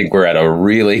think we're at a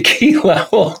really key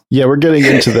level. Yeah, we're getting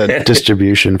into that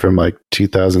distribution from like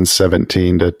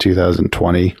 2017 to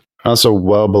 2020. Also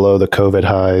well below the COVID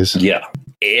highs. Yeah.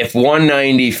 If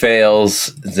 190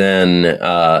 fails, then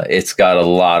it's got a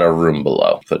lot of room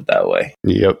below, put it that way.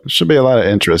 Yep. Should be a lot of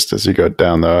interest as you go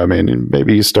down, though.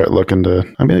 Maybe you start looking to,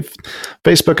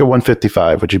 Facebook at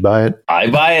 155, would you buy it? I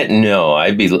buy it? No.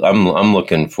 I'm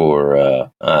looking for,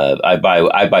 I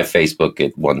buy Facebook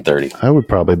at 130. I would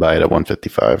probably buy it at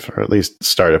 155, or at least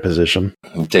start a position.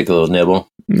 Take a little nibble.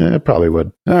 Yeah, probably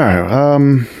would. All right.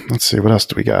 Let's see. What else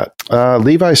do we got?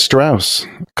 Levi Strauss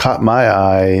caught my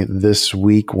eye this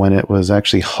week when it was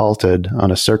actually halted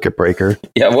on a circuit breaker.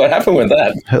 Yeah, what happened with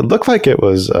that? It looked like it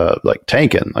was like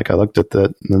tanking. Like I looked at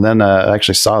that, and then I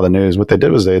actually saw the news. What they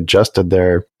did was they adjusted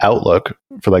their outlook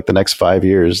for like the next 5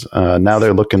 years. Now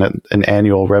they're looking at an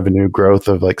annual revenue growth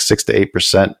of like 6 to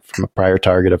 8% from a prior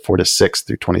target of 4 to 6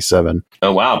 through 27.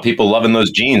 Oh wow, people loving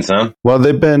those jeans, huh? Well,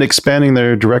 they've been expanding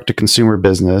their direct-to-consumer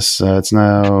business. It's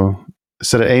now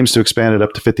said it aims to expand it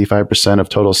up to 55% of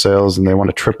total sales, and they want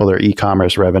to triple their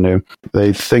e-commerce revenue.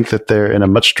 They think that they're in a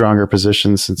much stronger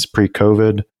position since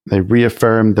pre-COVID. They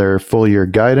reaffirmed their full-year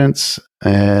guidance,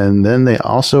 and then they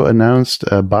also announced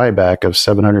a buyback of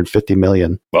 $750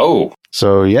 million. Whoa.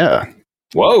 So, yeah.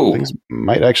 Whoa. Things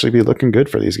might actually be looking good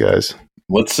for these guys.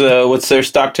 What's their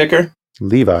stock ticker?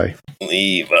 Levi.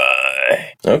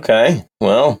 Okay.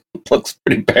 Well, looks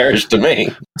pretty bearish to me.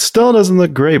 Still doesn't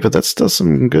look great, but that's still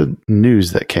some good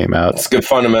news that came out. It's good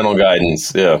fundamental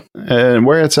guidance. Yeah. And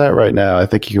where it's at right now, I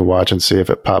think you can watch and see if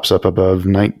it pops up above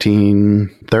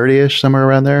 1930-ish, somewhere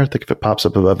around there. I think if it pops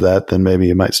up above that, then maybe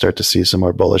you might start to see some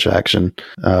more bullish action.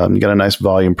 You got a nice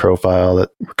volume profile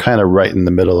that we're kind of right in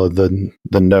the middle of the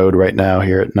node right now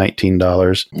here at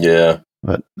 $19. Yeah.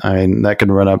 But I mean, that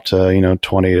could run up to, $20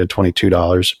 to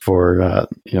 $22 for,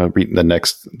 reaching the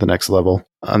next level.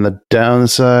 On the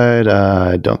downside,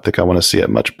 I don't think I want to see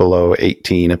it much below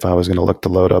 18. If I was going to look to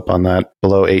load up on that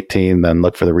below 18, then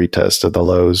look for the retest of the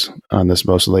lows on this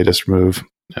most latest move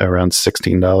around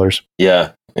 $16.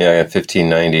 Yeah. Yeah. I got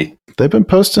 1590. They've been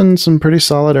posting some pretty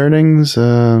solid earnings,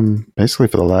 basically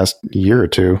for the last year or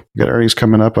two. We got earnings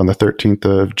coming up on the 13th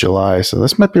of July. So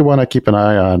this might be one I keep an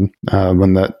eye on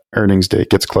when that earnings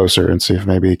date gets closer and see if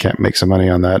maybe you can't make some money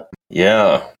on that.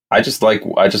 Yeah. I just like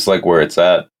where it's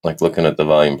at. Like looking at the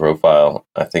volume profile,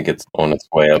 I think it's on its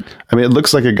way up. I mean, it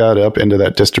looks like it got up into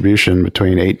that distribution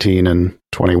between 18 and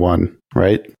 21,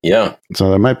 right? Yeah. So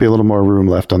there might be a little more room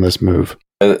left on this move.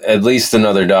 At least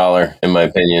another $1, in my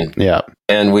opinion. Yeah.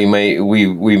 And we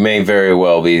may very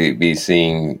well be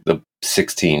seeing the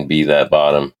 16 be that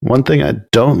bottom. One thing I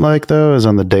don't like, though, is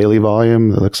on the daily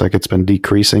volume. It looks like it's been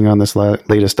decreasing on this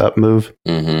latest up move.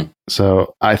 Mm-hmm.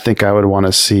 So I think I would want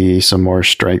to see some more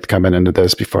strength coming into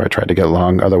this before I try to get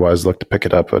long. Otherwise, look to pick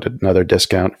it up at another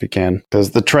discount if you can.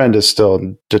 Because the trend is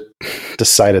still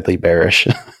decidedly bearish.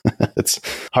 It's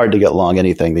hard to get long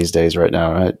anything these days right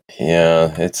now, right?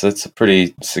 Yeah, it's a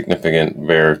pretty significant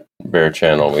bear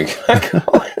channel we got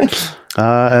going.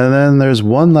 And then there's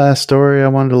one last story I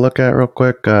wanted to look at real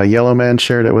quick. Yellow Man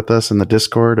shared it with us in the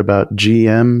Discord about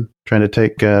GM trying to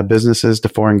take businesses to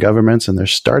foreign governments, and they're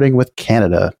starting with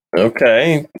Canada.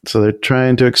 Okay. So they're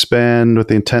trying to expand with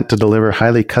the intent to deliver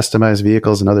highly customized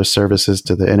vehicles and other services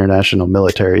to the international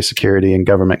military, security, and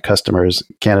government customers,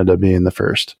 Canada being the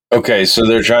first. Okay, so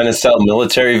they're trying to sell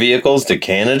military vehicles to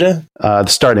Canada?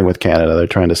 Starting with Canada. They're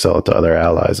trying to sell it to other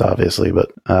allies, obviously,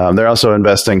 but they're also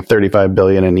investing $35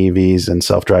 billion in EVs and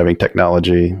self-driving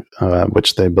technology,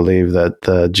 which they believe that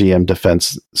the GM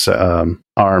defense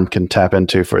arm can tap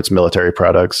into for its military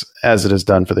products, as it has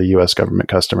done for the U.S. government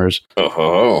customers.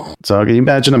 Oh. So can you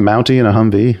imagine a Mountie and a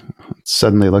Humvee? It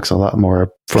suddenly looks a lot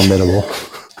more formidable.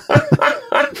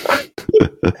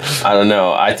 I don't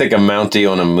know. I think a Mountie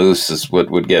on a moose is what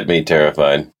would get me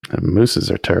terrified. And mooses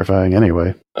are terrifying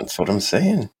anyway. That's what I'm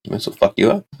saying. Moose will fuck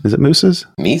you up. Is it mooses?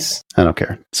 Meese? I don't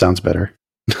care. Sounds better.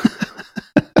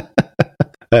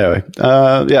 Anyway,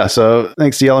 so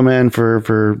thanks to Yellow Man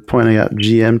for pointing out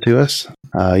GM to us.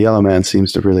 Yellow Man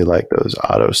seems to really like those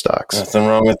auto stocks. Nothing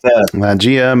wrong with that.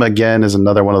 GM, again, is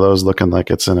another one of those looking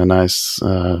like it's in a nice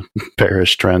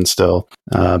bearish trend still.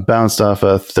 Bounced off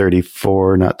of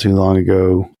 34 not too long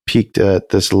ago. Peaked at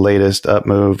this latest up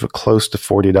move close to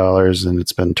 $40, and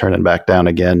it's been turning back down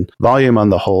again. Volume on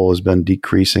the whole has been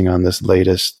decreasing on this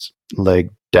latest leg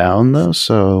down, though.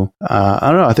 So I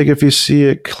don't know. I think if you see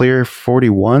it clear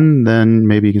 41, then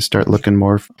maybe you can start looking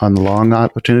more on the long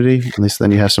opportunity. At least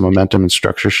then you have some momentum and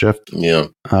structure shift. Yeah.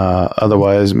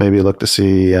 Otherwise, maybe look to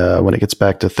see when it gets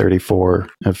back to 34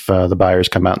 if the buyers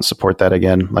come out and support that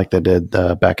again, like they did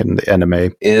back in the end of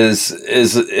May.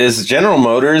 Is General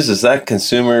Motors, is that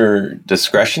consumer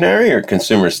discretionary or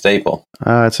consumer staple?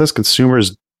 It says consumer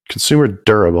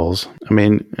durables. I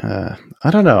mean, I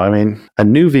don't know. I mean, a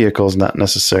new vehicle is not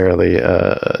necessarily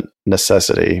a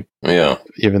necessity. Yeah.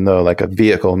 Even though like a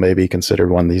vehicle may be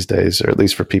considered one these days, or at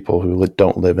least for people who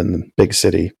don't live in the big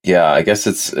city. Yeah, I guess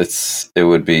it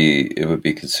would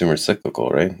be consumer cyclical,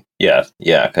 right? Yeah,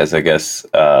 because I guess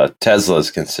Tesla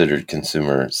is considered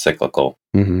consumer cyclical.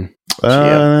 Mm-hmm.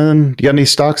 You got any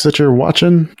stocks that you're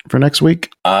watching for next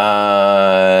week?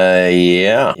 Yeah.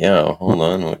 Hold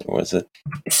on, what was it?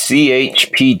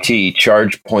 CHPT,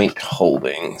 ChargePoint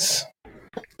Holdings.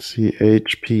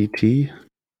 CHPT.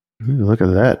 Ooh, look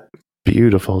at that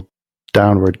beautiful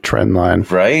downward trend line.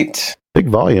 Right. Big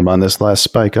volume on this last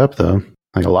spike up, though.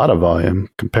 Like a lot of volume,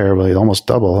 comparably almost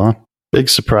double, huh? Big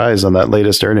surprise on that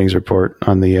latest earnings report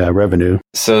on the revenue.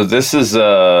 So this is,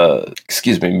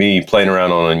 me playing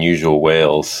around on Unusual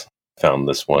Whales, found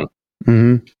this one.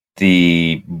 Mm-hmm.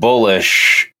 The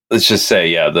bullish, let's just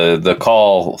say, the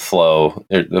call flow,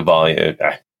 the volume,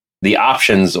 the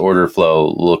options order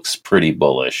flow looks pretty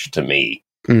bullish to me.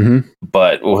 Mm-hmm.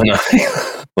 But when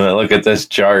I look at this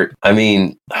chart, I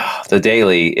mean, the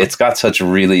daily, it's got such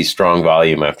really strong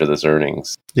volume after this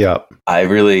earnings. Yeah. I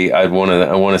want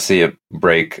to see it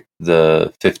break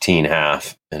the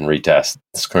 15.5 and retest.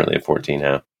 It's currently at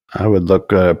 14.5. I would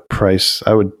look price.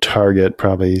 I would target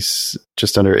probably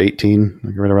just under 18,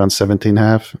 like right around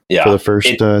 17.5 for the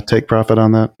first take profit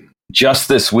on that. Just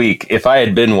this week, if I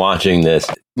had been watching this,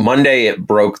 Monday it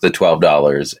broke the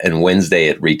 $12 and Wednesday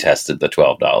it retested the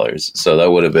 $12. So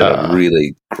that would have been a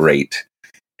really great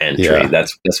entry. Yeah.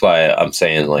 That's why I'm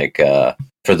saying, like,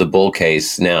 for the bull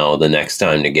case now, the next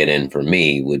time to get in for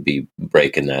me would be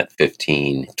breaking that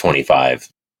 15.25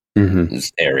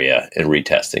 area and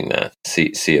retesting that.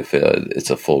 See if it's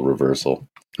a full reversal.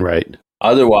 Right.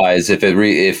 Otherwise, if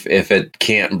it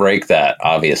can't break that,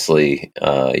 obviously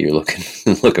you're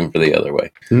looking for the other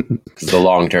way, because the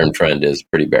long-term trend is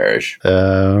pretty bearish.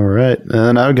 All right,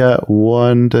 and I've got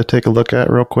one to take a look at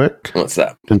real quick. What's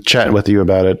that? Been chatting with you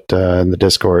about it in the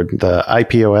Discord. The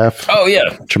IPOF. Oh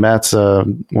yeah, Chamath's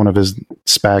one of his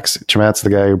SPACs. Chamath's the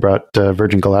guy who brought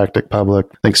Virgin Galactic public.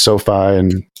 I think SoFi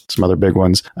and some other big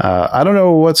ones. I don't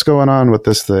know what's going on with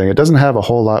this thing. It doesn't have a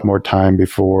whole lot more time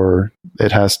before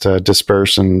it has to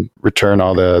disperse and return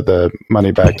all the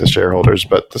money back to shareholders.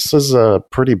 But this is a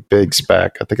pretty big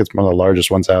SPAC. I think it's one of the largest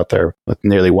ones out there with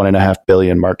nearly $1.5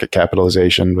 billion market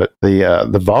capitalization. But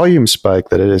the volume spike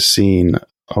that it has seen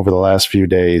over the last few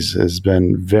days has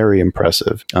been very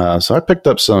impressive. So I picked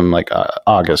up some like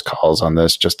August calls on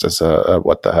this just as a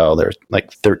what the hell. They're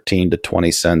like 13 to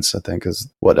 20 cents, I think, is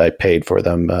what I paid for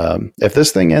them. If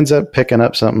this thing ends up picking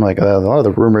up something like a lot of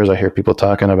the rumors I hear people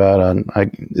talking about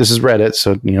this is Reddit,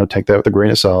 so take that with a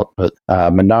grain of salt. But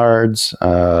Menards,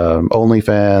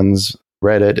 OnlyFans,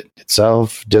 Reddit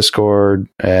itself, Discord,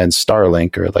 and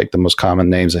Starlink are like the most common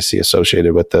names I see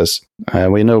associated with this.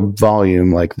 We know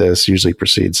volume like this usually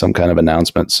precedes some kind of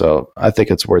announcement, so I think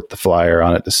it's worth the flyer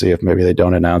on it to see if maybe they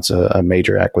don't announce a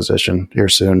major acquisition here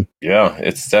soon. Yeah,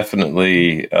 it's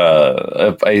definitely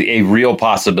a real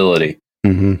possibility.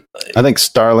 Mm-hmm. I think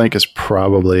Starlink is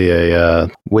probably a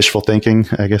wishful thinking,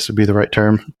 I guess would be the right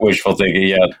term. Wishful thinking,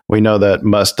 yeah. We know that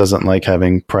Musk doesn't like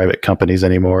having private companies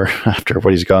anymore after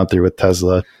what he's gone through with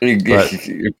Tesla. But,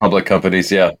 public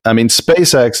companies, yeah. I mean,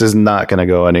 SpaceX is not going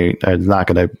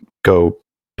to go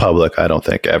public, I don't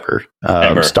think, ever.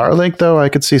 Starlink, though, I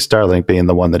could see Starlink being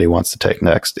the one that he wants to take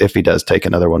next if he does take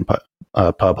another one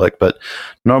public. But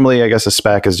normally, I guess a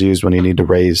SPAC is used when you need to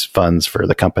raise funds for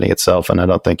the company itself, and I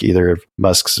don't think either of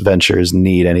Musk's ventures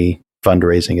need any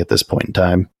fundraising at this point in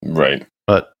time. Right.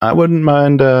 But I wouldn't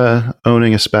mind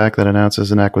owning a SPAC that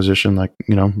announces an acquisition like,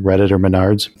 Reddit or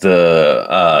Menards.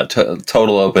 The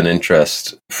total open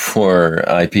interest for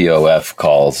IPOF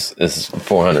calls is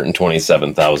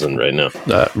 427,000 right now.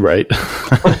 Right.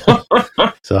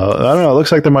 So, I don't know. It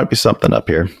looks like there might be something up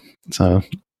here. So,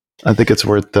 I think it's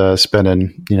worth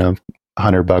spending,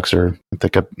 $100 or I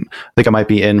think I might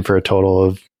be in for a total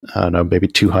of, I don't know, maybe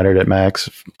 200 at max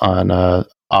on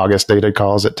August dated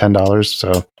calls at $10.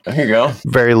 So there you go.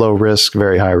 Very low risk,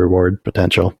 very high reward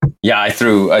potential. Yeah, I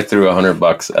threw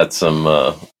 $100 at some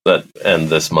that end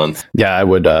this month. Yeah, I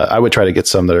would try to get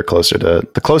some that are closer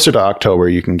to October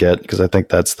you can get, because I think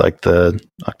that's like the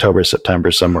October,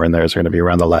 September, somewhere in there is going to be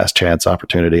around the last chance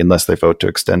opportunity unless they vote to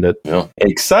extend it. Yeah.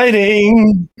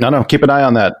 Exciting. No, keep an eye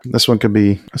on that. This one could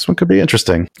be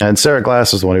interesting. And Sarah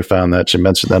Glass is the one who found that. She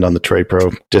mentioned that on the Trade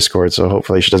Pro Discord, so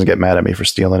hopefully she doesn't get mad at me for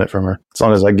stealing it from her. As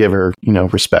long as I give her,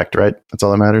 respect, right? That's all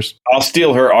that matters. I'll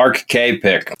steal her ARK K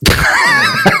pick.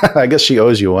 I guess she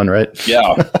owes you one, right?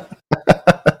 Yeah.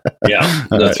 Yeah,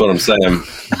 that's right. What I'm saying.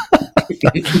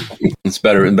 It's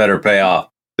better pay off.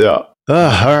 Yeah.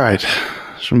 All right.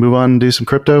 Should we move on and do some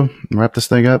crypto and wrap this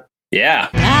thing up? Yeah.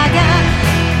 I got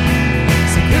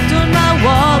some crypto in my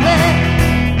wallet,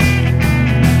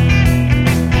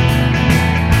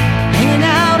 hanging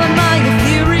out on my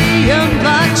Ethereum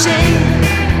blockchain.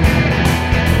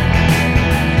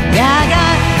 Yeah, I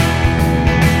got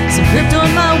some crypto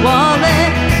in my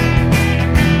wallet.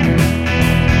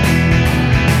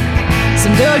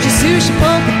 Some Doji, Sushi,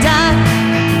 Polkadot,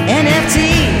 NFT.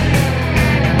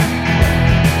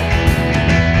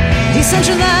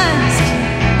 Decentralized,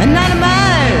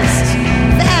 anonymized,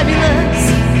 fabulous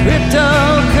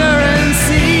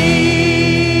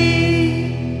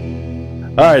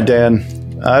cryptocurrency. All right, Dan.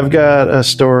 I've got a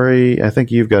story. I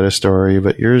think you've got a story,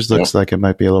 but yours looks like it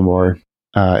might be a little more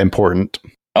important.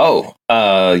 Oh,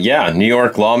 yeah. New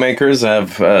York lawmakers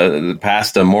have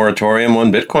passed a moratorium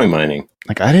on Bitcoin mining.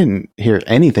 Like, I didn't hear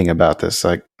anything about this.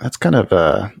 Like, that's kind of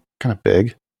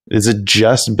big. Is it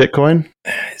just Bitcoin?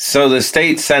 So the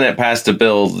state Senate passed a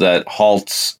bill that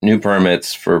halts new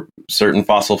permits for certain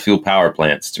fossil fuel power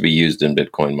plants to be used in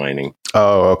Bitcoin mining.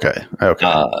 Oh, okay.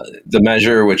 The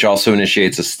measure, which also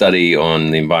initiates a study on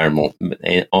the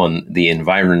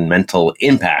environmental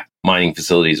impact mining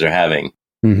facilities are having.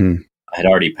 Mm-hmm. had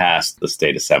already passed the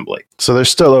state assembly. So they're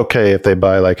still okay if they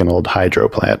buy like an old hydro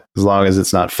plant, as long as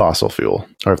it's not fossil fuel,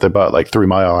 or if they bought like 3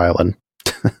 Mile Island.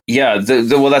 Yeah,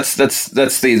 well, that's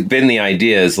been the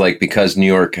idea, is like, because New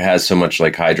York has so much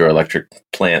like hydroelectric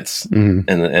plants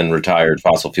and retired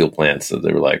fossil fuel plants, that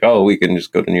they were like, oh, we can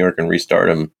just go to New York and restart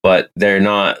them, but they're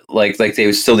not like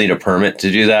they still need a permit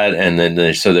to do that, and then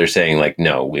they're saying like,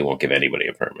 no, we won't give anybody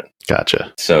a permit.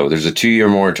 Gotcha. So there's a 2-year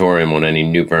moratorium on any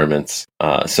new permits.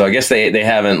 So I guess they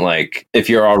haven't, like, if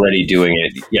you're already doing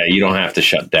it, yeah, you don't have to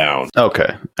shut down.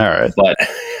 Okay, all right. But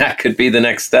that could be the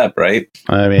next step, right?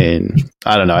 I mean,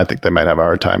 I don't know. I think they might have a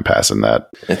hard time passing that.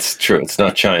 It's true. It's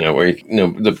not China, where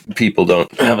the people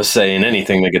don't have a say in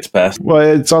anything that gets passed. Well,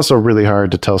 it's also really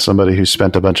hard to tell somebody who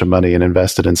spent a bunch of money and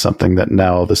invested in something that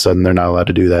now all of a sudden they're not allowed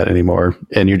to do that anymore,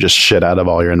 and you just shit out of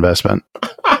all your investment.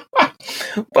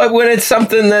 But when it's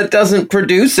something that doesn't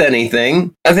produce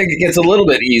anything, I think it gets a little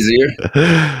bit easier.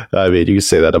 I mean, you can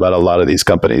say that about a lot of these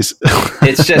companies.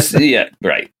 It's just, yeah,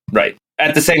 right.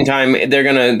 At the same time, they're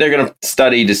gonna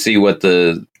study to see what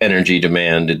the energy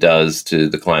demand does to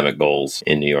the climate goals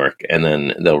in New York, and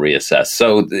then they'll reassess.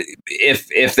 So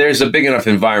if there's a big enough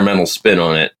environmental spin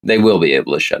on it, they will be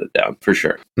able to shut it down for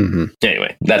sure. Mm-hmm.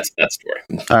 Anyway, that's that story.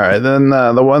 All right, then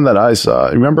the one that I saw.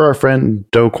 Remember our friend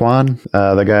Do Kwon,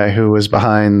 the guy who was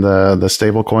behind the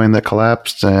stable coin that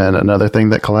collapsed and another thing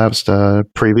that collapsed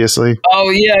previously? Oh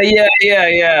yeah.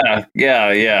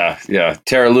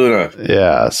 Terra Luna.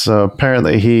 Yeah. So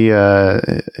apparently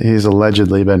he's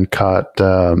allegedly been caught.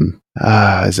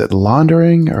 Is it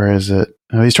laundering, or is it?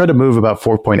 He's tried to move about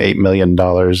 $4.8 million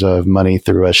of money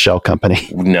through a shell company.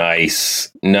 Nice.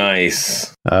 He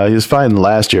was fined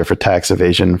last year for tax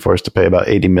evasion, forced to pay about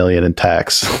 $80 million in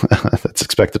tax. That's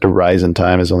expected to rise in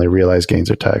time as only realized gains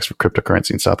are taxed for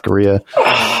cryptocurrency in South Korea.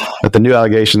 But the new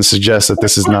allegations suggest that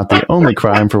this is not the only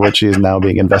crime for which he is now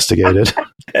being investigated.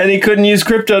 And he couldn't use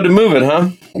crypto to move it, huh?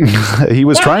 He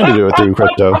was trying to do it through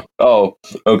crypto. Oh,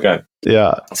 okay.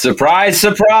 Yeah. Surprise.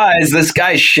 This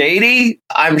guy's shady?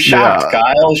 I'm shocked,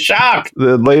 Kyle. Shocked.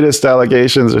 The latest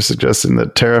allegations are suggesting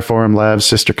that Terraform Labs'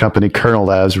 sister company, Kernel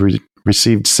Labs,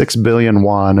 received 6 billion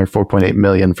won, or 4.8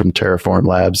 million, from Terraform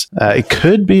Labs. It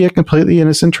could be a completely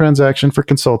innocent transaction for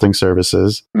consulting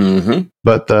services. Mm-hmm.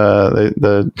 But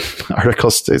the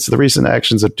article states the recent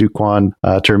actions of Do Kwon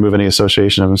to remove any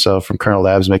association of himself from Kernel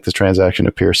Labs make the transaction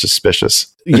appear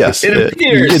suspicious. Yes, it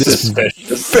appears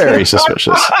suspicious. Very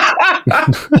suspicious.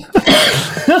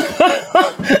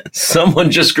 Someone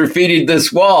just graffitied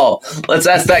this wall. Let's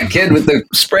ask that kid with the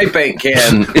spray paint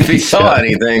can if he saw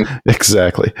anything.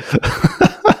 Exactly.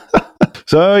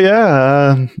 So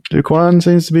yeah, Do Kwon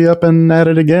seems to be up and at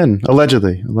it again.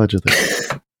 Allegedly.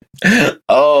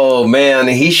 Oh man,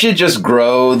 he should just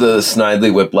grow the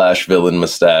Snidely Whiplash villain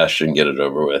mustache and get it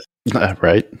over with.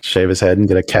 Right? Shave his head and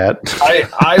get a cat.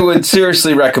 I would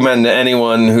seriously recommend to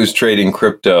anyone who's trading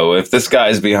crypto, if this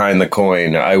guy's behind the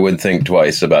coin, I would think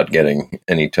twice about getting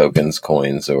any tokens,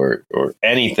 coins, or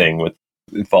anything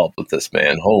involved with this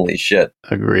man. Holy shit.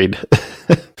 Agreed.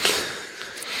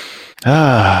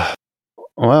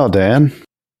 Well, Dan.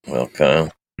 Well,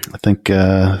 Kyle. I think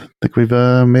we've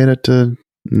made it to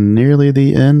nearly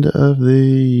the end of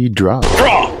the draw.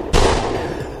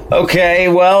 Okay,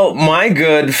 well, my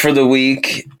good for the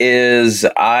week is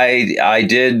I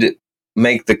did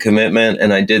make the commitment,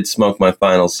 and I did smoke my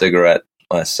final cigarette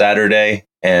last Saturday,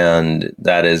 and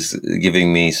that is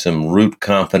giving me some root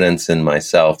confidence in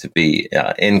myself to be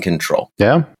in control.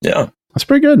 Yeah? Yeah. That's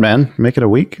pretty good, man. Make it a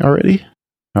week already?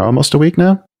 Or almost a week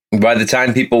now? By the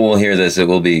time people will hear this, it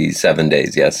will be 7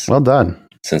 days, yes. Well done.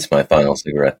 Since my final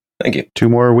cigarette. Thank you. 2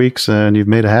 more weeks and you've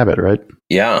made a habit, right?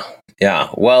 Yeah.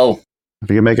 Well, if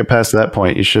you can make it past that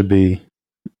point, you should be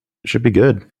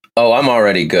good. Oh, I'm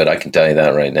already good. I can tell you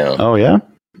that right now. Oh yeah?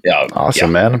 Yeah.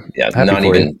 Awesome, yeah. man. Yeah,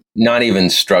 not even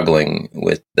struggling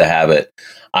with the habit.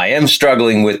 I am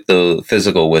struggling with the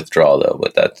physical withdrawal though,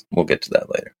 but we'll get to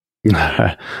that later.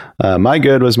 My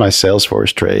good was my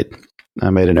Salesforce trade. I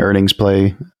made an earnings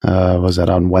play. Was that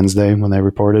on Wednesday when they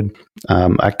reported?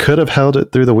 I could have held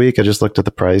it through the week. I just looked at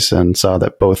the price and saw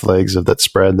that both legs of that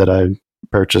spread that I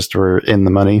purchased were in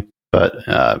the money. But,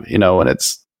 when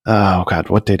it's, oh God,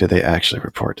 what day did they actually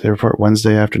report? Did they report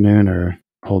Wednesday afternoon or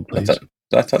hold please?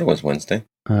 I thought it was Wednesday.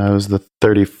 It was the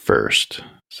 31st.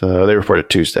 So they reported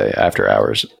Tuesday after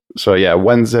hours. So yeah,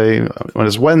 Wednesday, when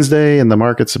it's Wednesday and the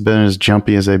markets have been as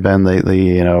jumpy as they've been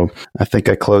lately, I think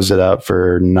I closed it out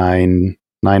for $9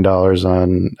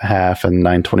 on half and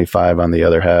 $9.25 on the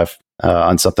other half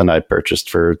on something I purchased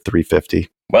for $3.50.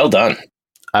 Well done.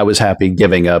 I was happy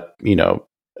giving up,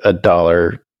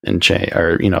 $1 and change,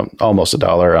 or almost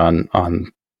 $1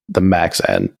 on the max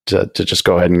end to just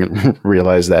go ahead and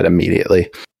realize that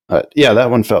immediately. Yeah, that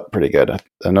one felt pretty good.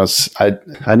 I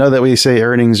know that we say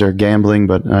earnings are gambling,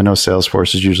 but I know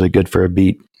Salesforce is usually good for a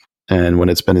beat. And when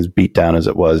it's been as beat down as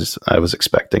it was, I was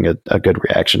expecting a good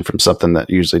reaction from something that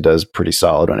usually does pretty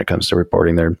solid when it comes to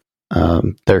reporting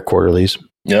their quarterlies.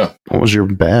 Yeah. What was your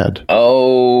bad?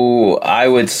 Oh, I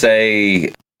would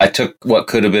say I took what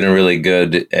could have been a really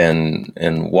good and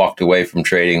walked away from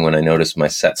trading when I noticed my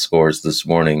set scores this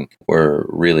morning were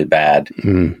really bad.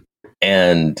 Mm.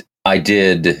 And I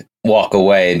did walk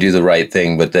away and do the right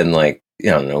thing, but then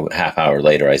half hour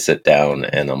later I sit down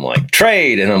and I'm like,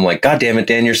 trade, and I'm like, God damn it,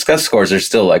 Dan, your scores are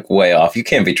still like way off. You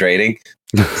can't be trading.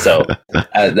 So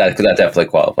that definitely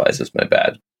qualifies as my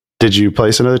bad. Did you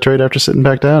place another trade after sitting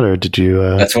back down, or did you?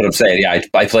 That's what I'm saying. Yeah,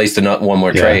 I placed one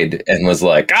more trade and was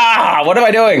like, what am I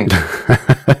doing?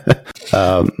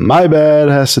 My bad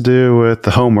has to do with the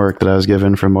homework that I was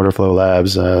given from Motorflow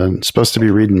Labs. I'm supposed to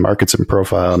be reading Markets and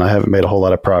Profile, and I haven't made a whole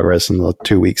lot of progress in the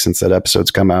 2 weeks since that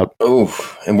episode's come out. Oh,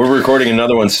 and we're recording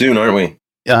another one soon, aren't we?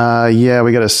 Yeah,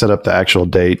 we got to set up the actual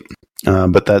date,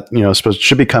 but that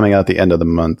should be coming out at the end of the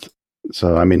month.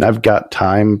 So, I mean, I've got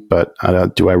time, but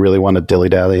do I really want to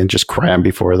dilly-dally and just cram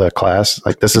before the class?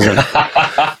 Like, this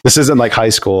isn't like high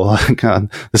school.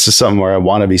 This is something where I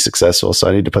want to be successful, so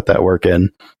I need to put that work in.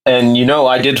 And,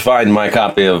 I did find my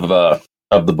copy of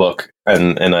the book,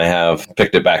 and I have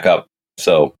picked it back up.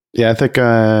 So, yeah, I think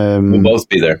we'll both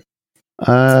be there.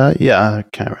 Yeah,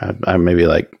 I'm maybe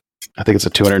I think it's a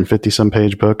 250-some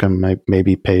page book. I'm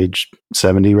maybe page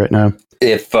 70 right now.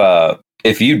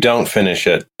 If you don't finish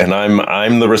it, and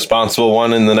I'm the responsible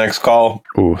one in the next call,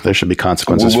 there should be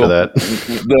consequences for that.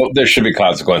 There should be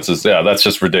consequences. Yeah, that's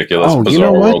just ridiculous. Oh, you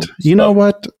know what? You know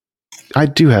what? I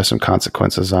do have some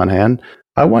consequences on hand.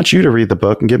 I want you to read the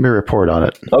book and give me a report on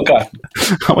it. Okay.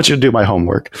 I want you to do my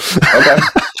homework. Okay.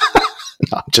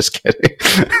 No, I'm just kidding.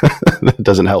 That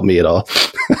doesn't help me at all.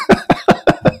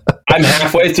 I'm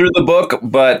halfway through the book,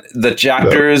 but the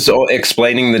chapters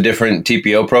explaining the different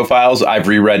TPO profiles, I've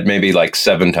reread maybe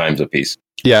 7 times a piece.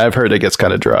 Yeah, I've heard it gets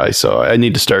kind of dry, so I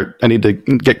need to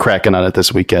get cracking on it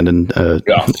this weekend, and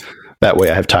that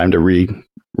way I have time to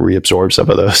reabsorb some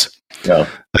of those. Yeah,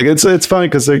 it's funny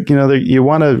because you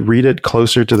want to read it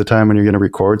closer to the time when you're going to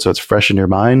record, so it's fresh in your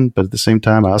mind. But at the same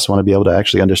time, I also want to be able to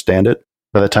actually understand it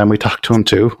by the time we talk to them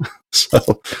too.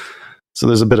 So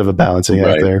there's a bit of a balancing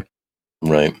act there.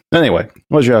 Right. Anyway,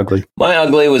 what was your ugly? My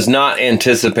ugly was not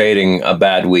anticipating a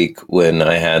bad week when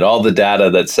I had all the data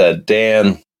that said,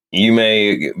 Dan, you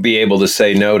may be able to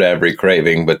say no to every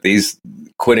craving, but these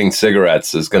quitting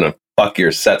cigarettes is going to fuck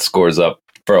your set scores up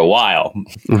for a while.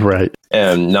 Right.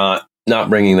 And not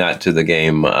bringing that to the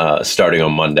game starting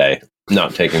on Monday,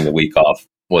 not taking the week off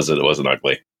was an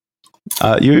ugly.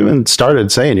 You even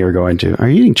started saying you were going to. Are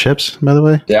you eating chips, by the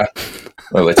way? Yeah.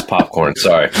 Oh, it's popcorn.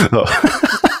 Sorry.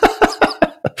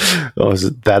 Oh, is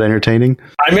it that entertaining?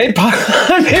 I made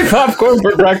popcorn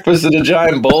for breakfast in a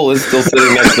giant bowl. It's still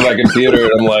sitting next to my computer,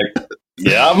 and I'm like,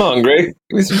 yeah, I'm hungry.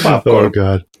 Give me some popcorn. Oh,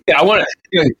 God. Yeah, I want to.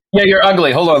 Yeah, you're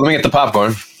ugly. Hold on. Let me get the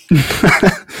popcorn.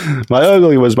 My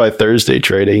ugly was my Thursday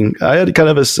trading. I had kind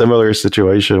of a similar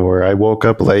situation where I woke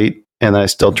up late and I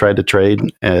still tried to trade,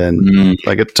 and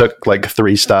it took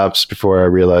 3 stops before I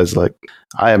realized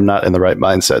I am not in the right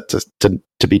mindset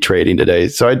to be trading today.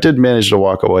 So I did manage to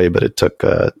walk away, but it took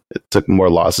more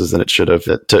losses than it should have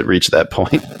to reach that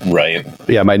point. Right. But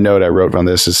yeah, my note I wrote on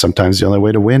this is sometimes the only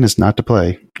way to win is not to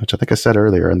play, which I think I said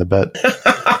earlier in the bet.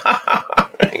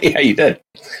 Yeah, you did.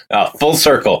 Full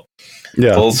circle.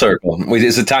 Yeah, full circle.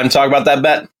 Is it time to talk about that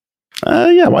bet?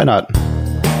 Yeah, why not?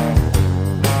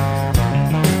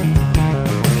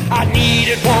 I need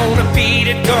it, wanna beat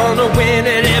it, gonna win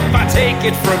it if I take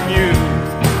it from you.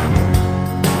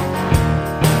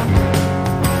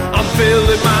 I'm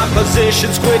filling my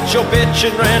positions, quit your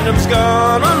bitching, random's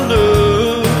gonna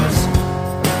lose.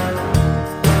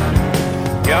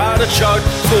 Got a chart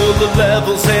full of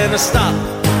levels and a stop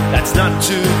that's not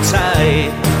too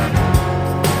tight.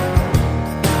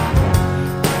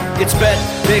 It's bet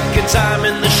picking time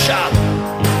in the shop,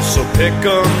 so pick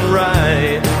 'em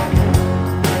right.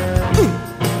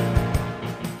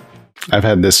 I've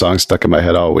had this song stuck in my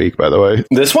head all week, by the way.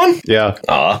 This one? Yeah.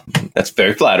 That's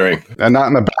very flattering. And not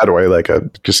in a bad way. I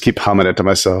just keep humming it to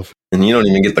myself. And you don't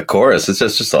even get the chorus. It's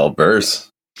just all verse.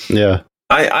 Yeah.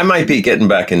 I might be getting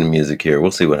back into music here.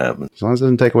 We'll see what happens. As long as it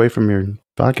doesn't take away from your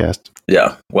podcast.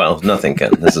 Yeah. Well, nothing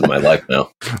can. This is my life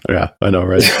now. Yeah, I know,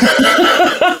 right?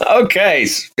 Okay.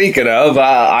 Speaking of,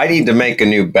 I need to make a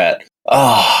new bet.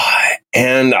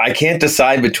 And I can't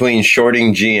decide between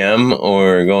shorting GM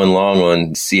or going long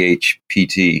on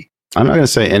CHPT. I'm not going to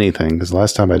say anything because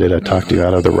last time I did, I talked you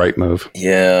out of the right move.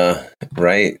 Yeah,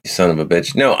 right, you son of a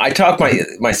bitch. No, I talk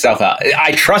myself out.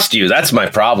 I trust you. That's my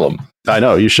problem. I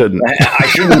know, you shouldn't. I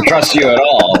shouldn't trust you at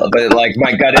all. But like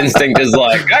my gut instinct is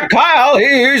like, Kyle,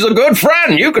 he's a good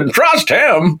friend. You can trust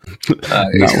him.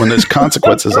 Not when there's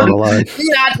consequences on the line.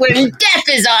 Not when death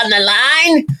is on the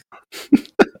line.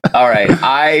 All right,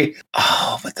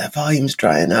 but that volume's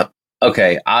drying up.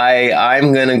 Okay,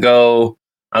 I'm gonna go.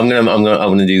 I'm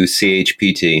gonna do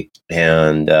CHPT,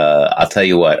 and I'll tell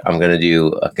you what. I'm gonna do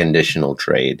a conditional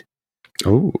trade.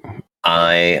 Oh,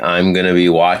 I'm gonna be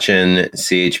watching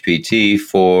CHPT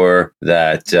for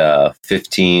that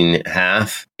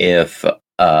 15.5. If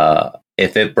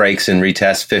it breaks and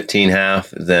retests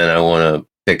 15.5, then I want to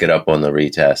pick it up on the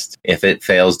retest. If it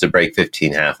fails to break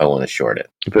 15.5, I want to short it.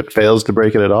 If it fails to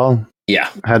break it at all?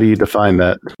 Yeah. How do you define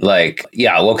that? Like,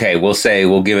 yeah, okay,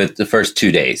 we'll give it the first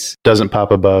 2 days. Doesn't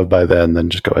pop above by then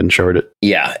just go ahead and short it.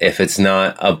 Yeah, if it's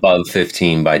not above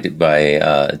 15 by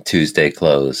Tuesday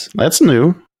close. That's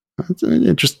new. It's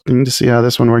interesting to see how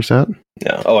this one works out.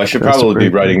 Yeah. Oh, I should probably be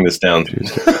writing this down.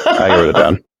 I wrote it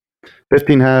down.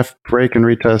 15.5, break and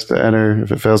retest to enter.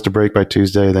 If it fails to break by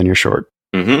Tuesday, then you're short.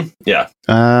 Mm-hmm. Yeah.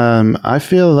 I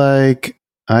feel like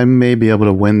I may be able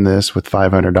to win this with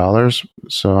 $500,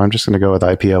 so I'm just going to go with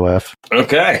IPOF.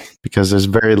 Okay. Because there's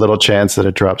very little chance that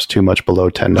it drops too much below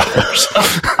 $10.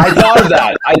 I thought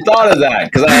of that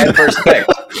because I had first pick.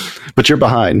 But you're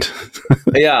behind.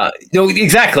 Yeah. No,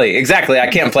 exactly. I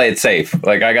can't play it safe.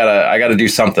 Like I gotta do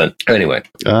something. Anyway.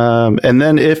 And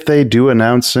then if they do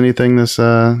announce anything this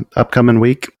upcoming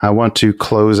week, I want to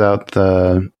close out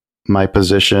my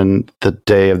position the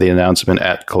day of the announcement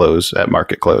at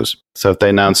market close. So if they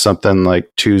announce something like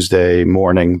Tuesday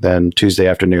morning, then Tuesday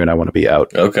afternoon, I want to be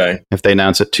out. Okay. If they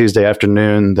announce it Tuesday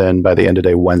afternoon, then by the end of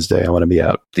day Wednesday, I want to be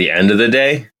out. The end of the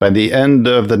day? By the end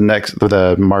of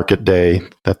the market day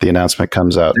that the announcement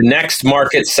comes out. The next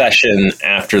market session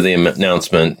after the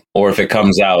announcement, or if it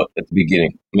comes out at the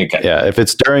beginning. Okay. Yeah. If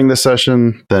it's during the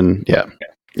session, then yeah. Okay.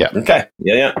 Yeah. Okay.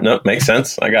 Yeah. No, makes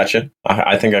sense. I got you.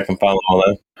 I think I can follow all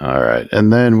that. All right.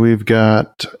 And then we've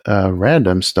got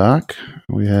random stock.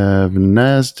 We have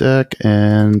NASDAQ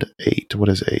and 8. What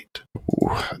is 8? Ooh,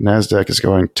 NASDAQ is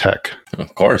going tech.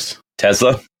 Of course.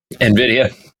 Tesla,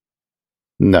 NVIDIA.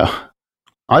 No.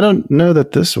 I don't know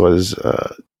that this was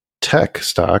tech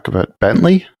stock, but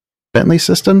Bentley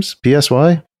Systems,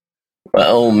 BSY?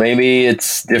 Well, maybe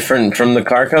it's different from the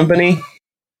car company.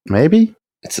 Maybe?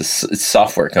 It's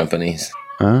software companies.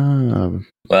 Oh.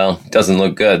 Well, it doesn't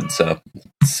look good, so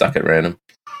suck it, random.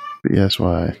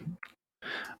 BSY.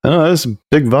 Oh, that's a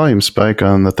big volume spike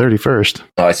on the 31st.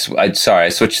 Oh, I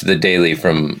switched to the daily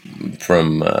from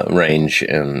range,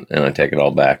 and I take it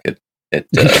all back. It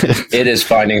is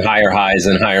finding higher highs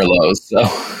and higher lows. So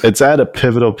it's at a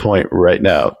pivotal point right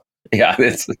now. Yeah,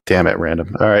 damn it,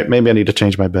 random. All right, maybe I need to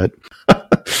change my bet.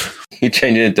 You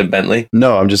changing it to Bentley?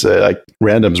 No, I'm just like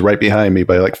random's right behind me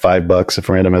by like $5. If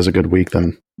random has a good week,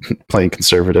 then playing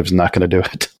conservative's not going to do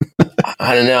it.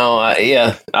 I don't know.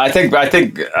 Yeah, I think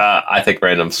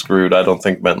random's screwed. I don't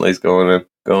think Bentley's going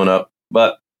up.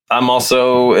 But I'm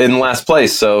also in last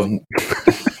place. So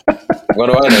what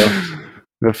do I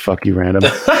do? Fuck you, random.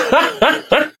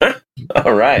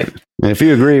 All right. And if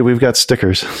you agree, we've got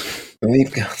stickers.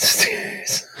 We've got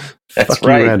stickers. That's Fuck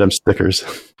right. You random stickers.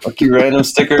 Fuck you, random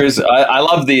stickers. I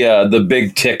love the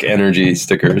big tick energy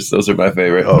stickers. Those are my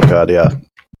favorite. Oh God, yeah.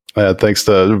 Thanks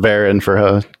to Varen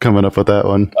for coming up with that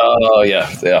one. Oh yeah.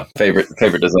 Favorite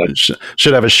design.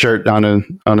 Should have a shirt on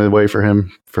the way for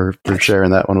him for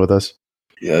sharing that one with us.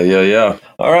 Yeah.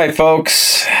 All right,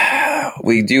 folks.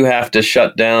 We do have to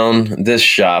shut down this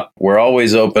shop. We're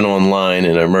always open online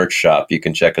in our merch shop. You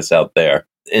can check us out there.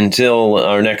 Until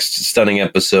our next stunning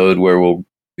episode, where we'll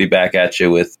be back at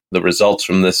you with the results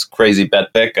from this crazy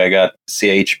bet pick. I got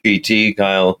CHPT.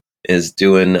 Kyle is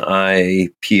doing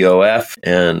IPOF,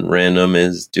 and Random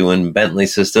is doing Bentley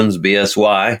Systems,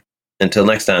 BSY. Until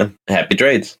next time, happy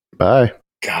trades. Bye.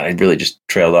 God, I really just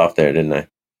trailed off there, didn't I?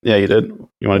 Yeah, you did.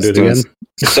 You want to do it again?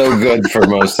 So good for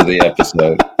most of the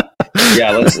episode.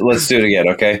 Yeah, let's do it again,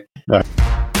 okay? All right.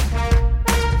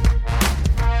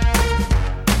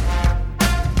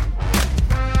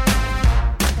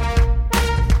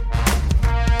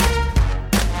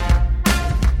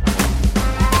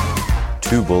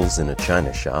 Two Bulls in a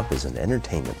China Shop is an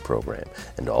entertainment program,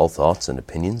 and all thoughts and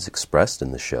opinions expressed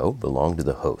in the show belong to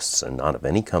the hosts and not of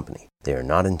any company. They are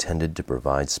not intended to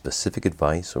provide specific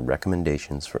advice or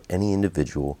recommendations for any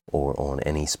individual or on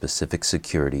any specific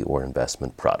security or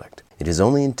investment product. It is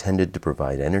only intended to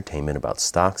provide entertainment about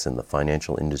stocks and the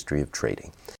financial industry of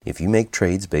trading. If you make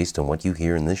trades based on what you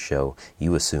hear in this show,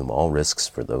 you assume all risks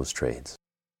for those trades.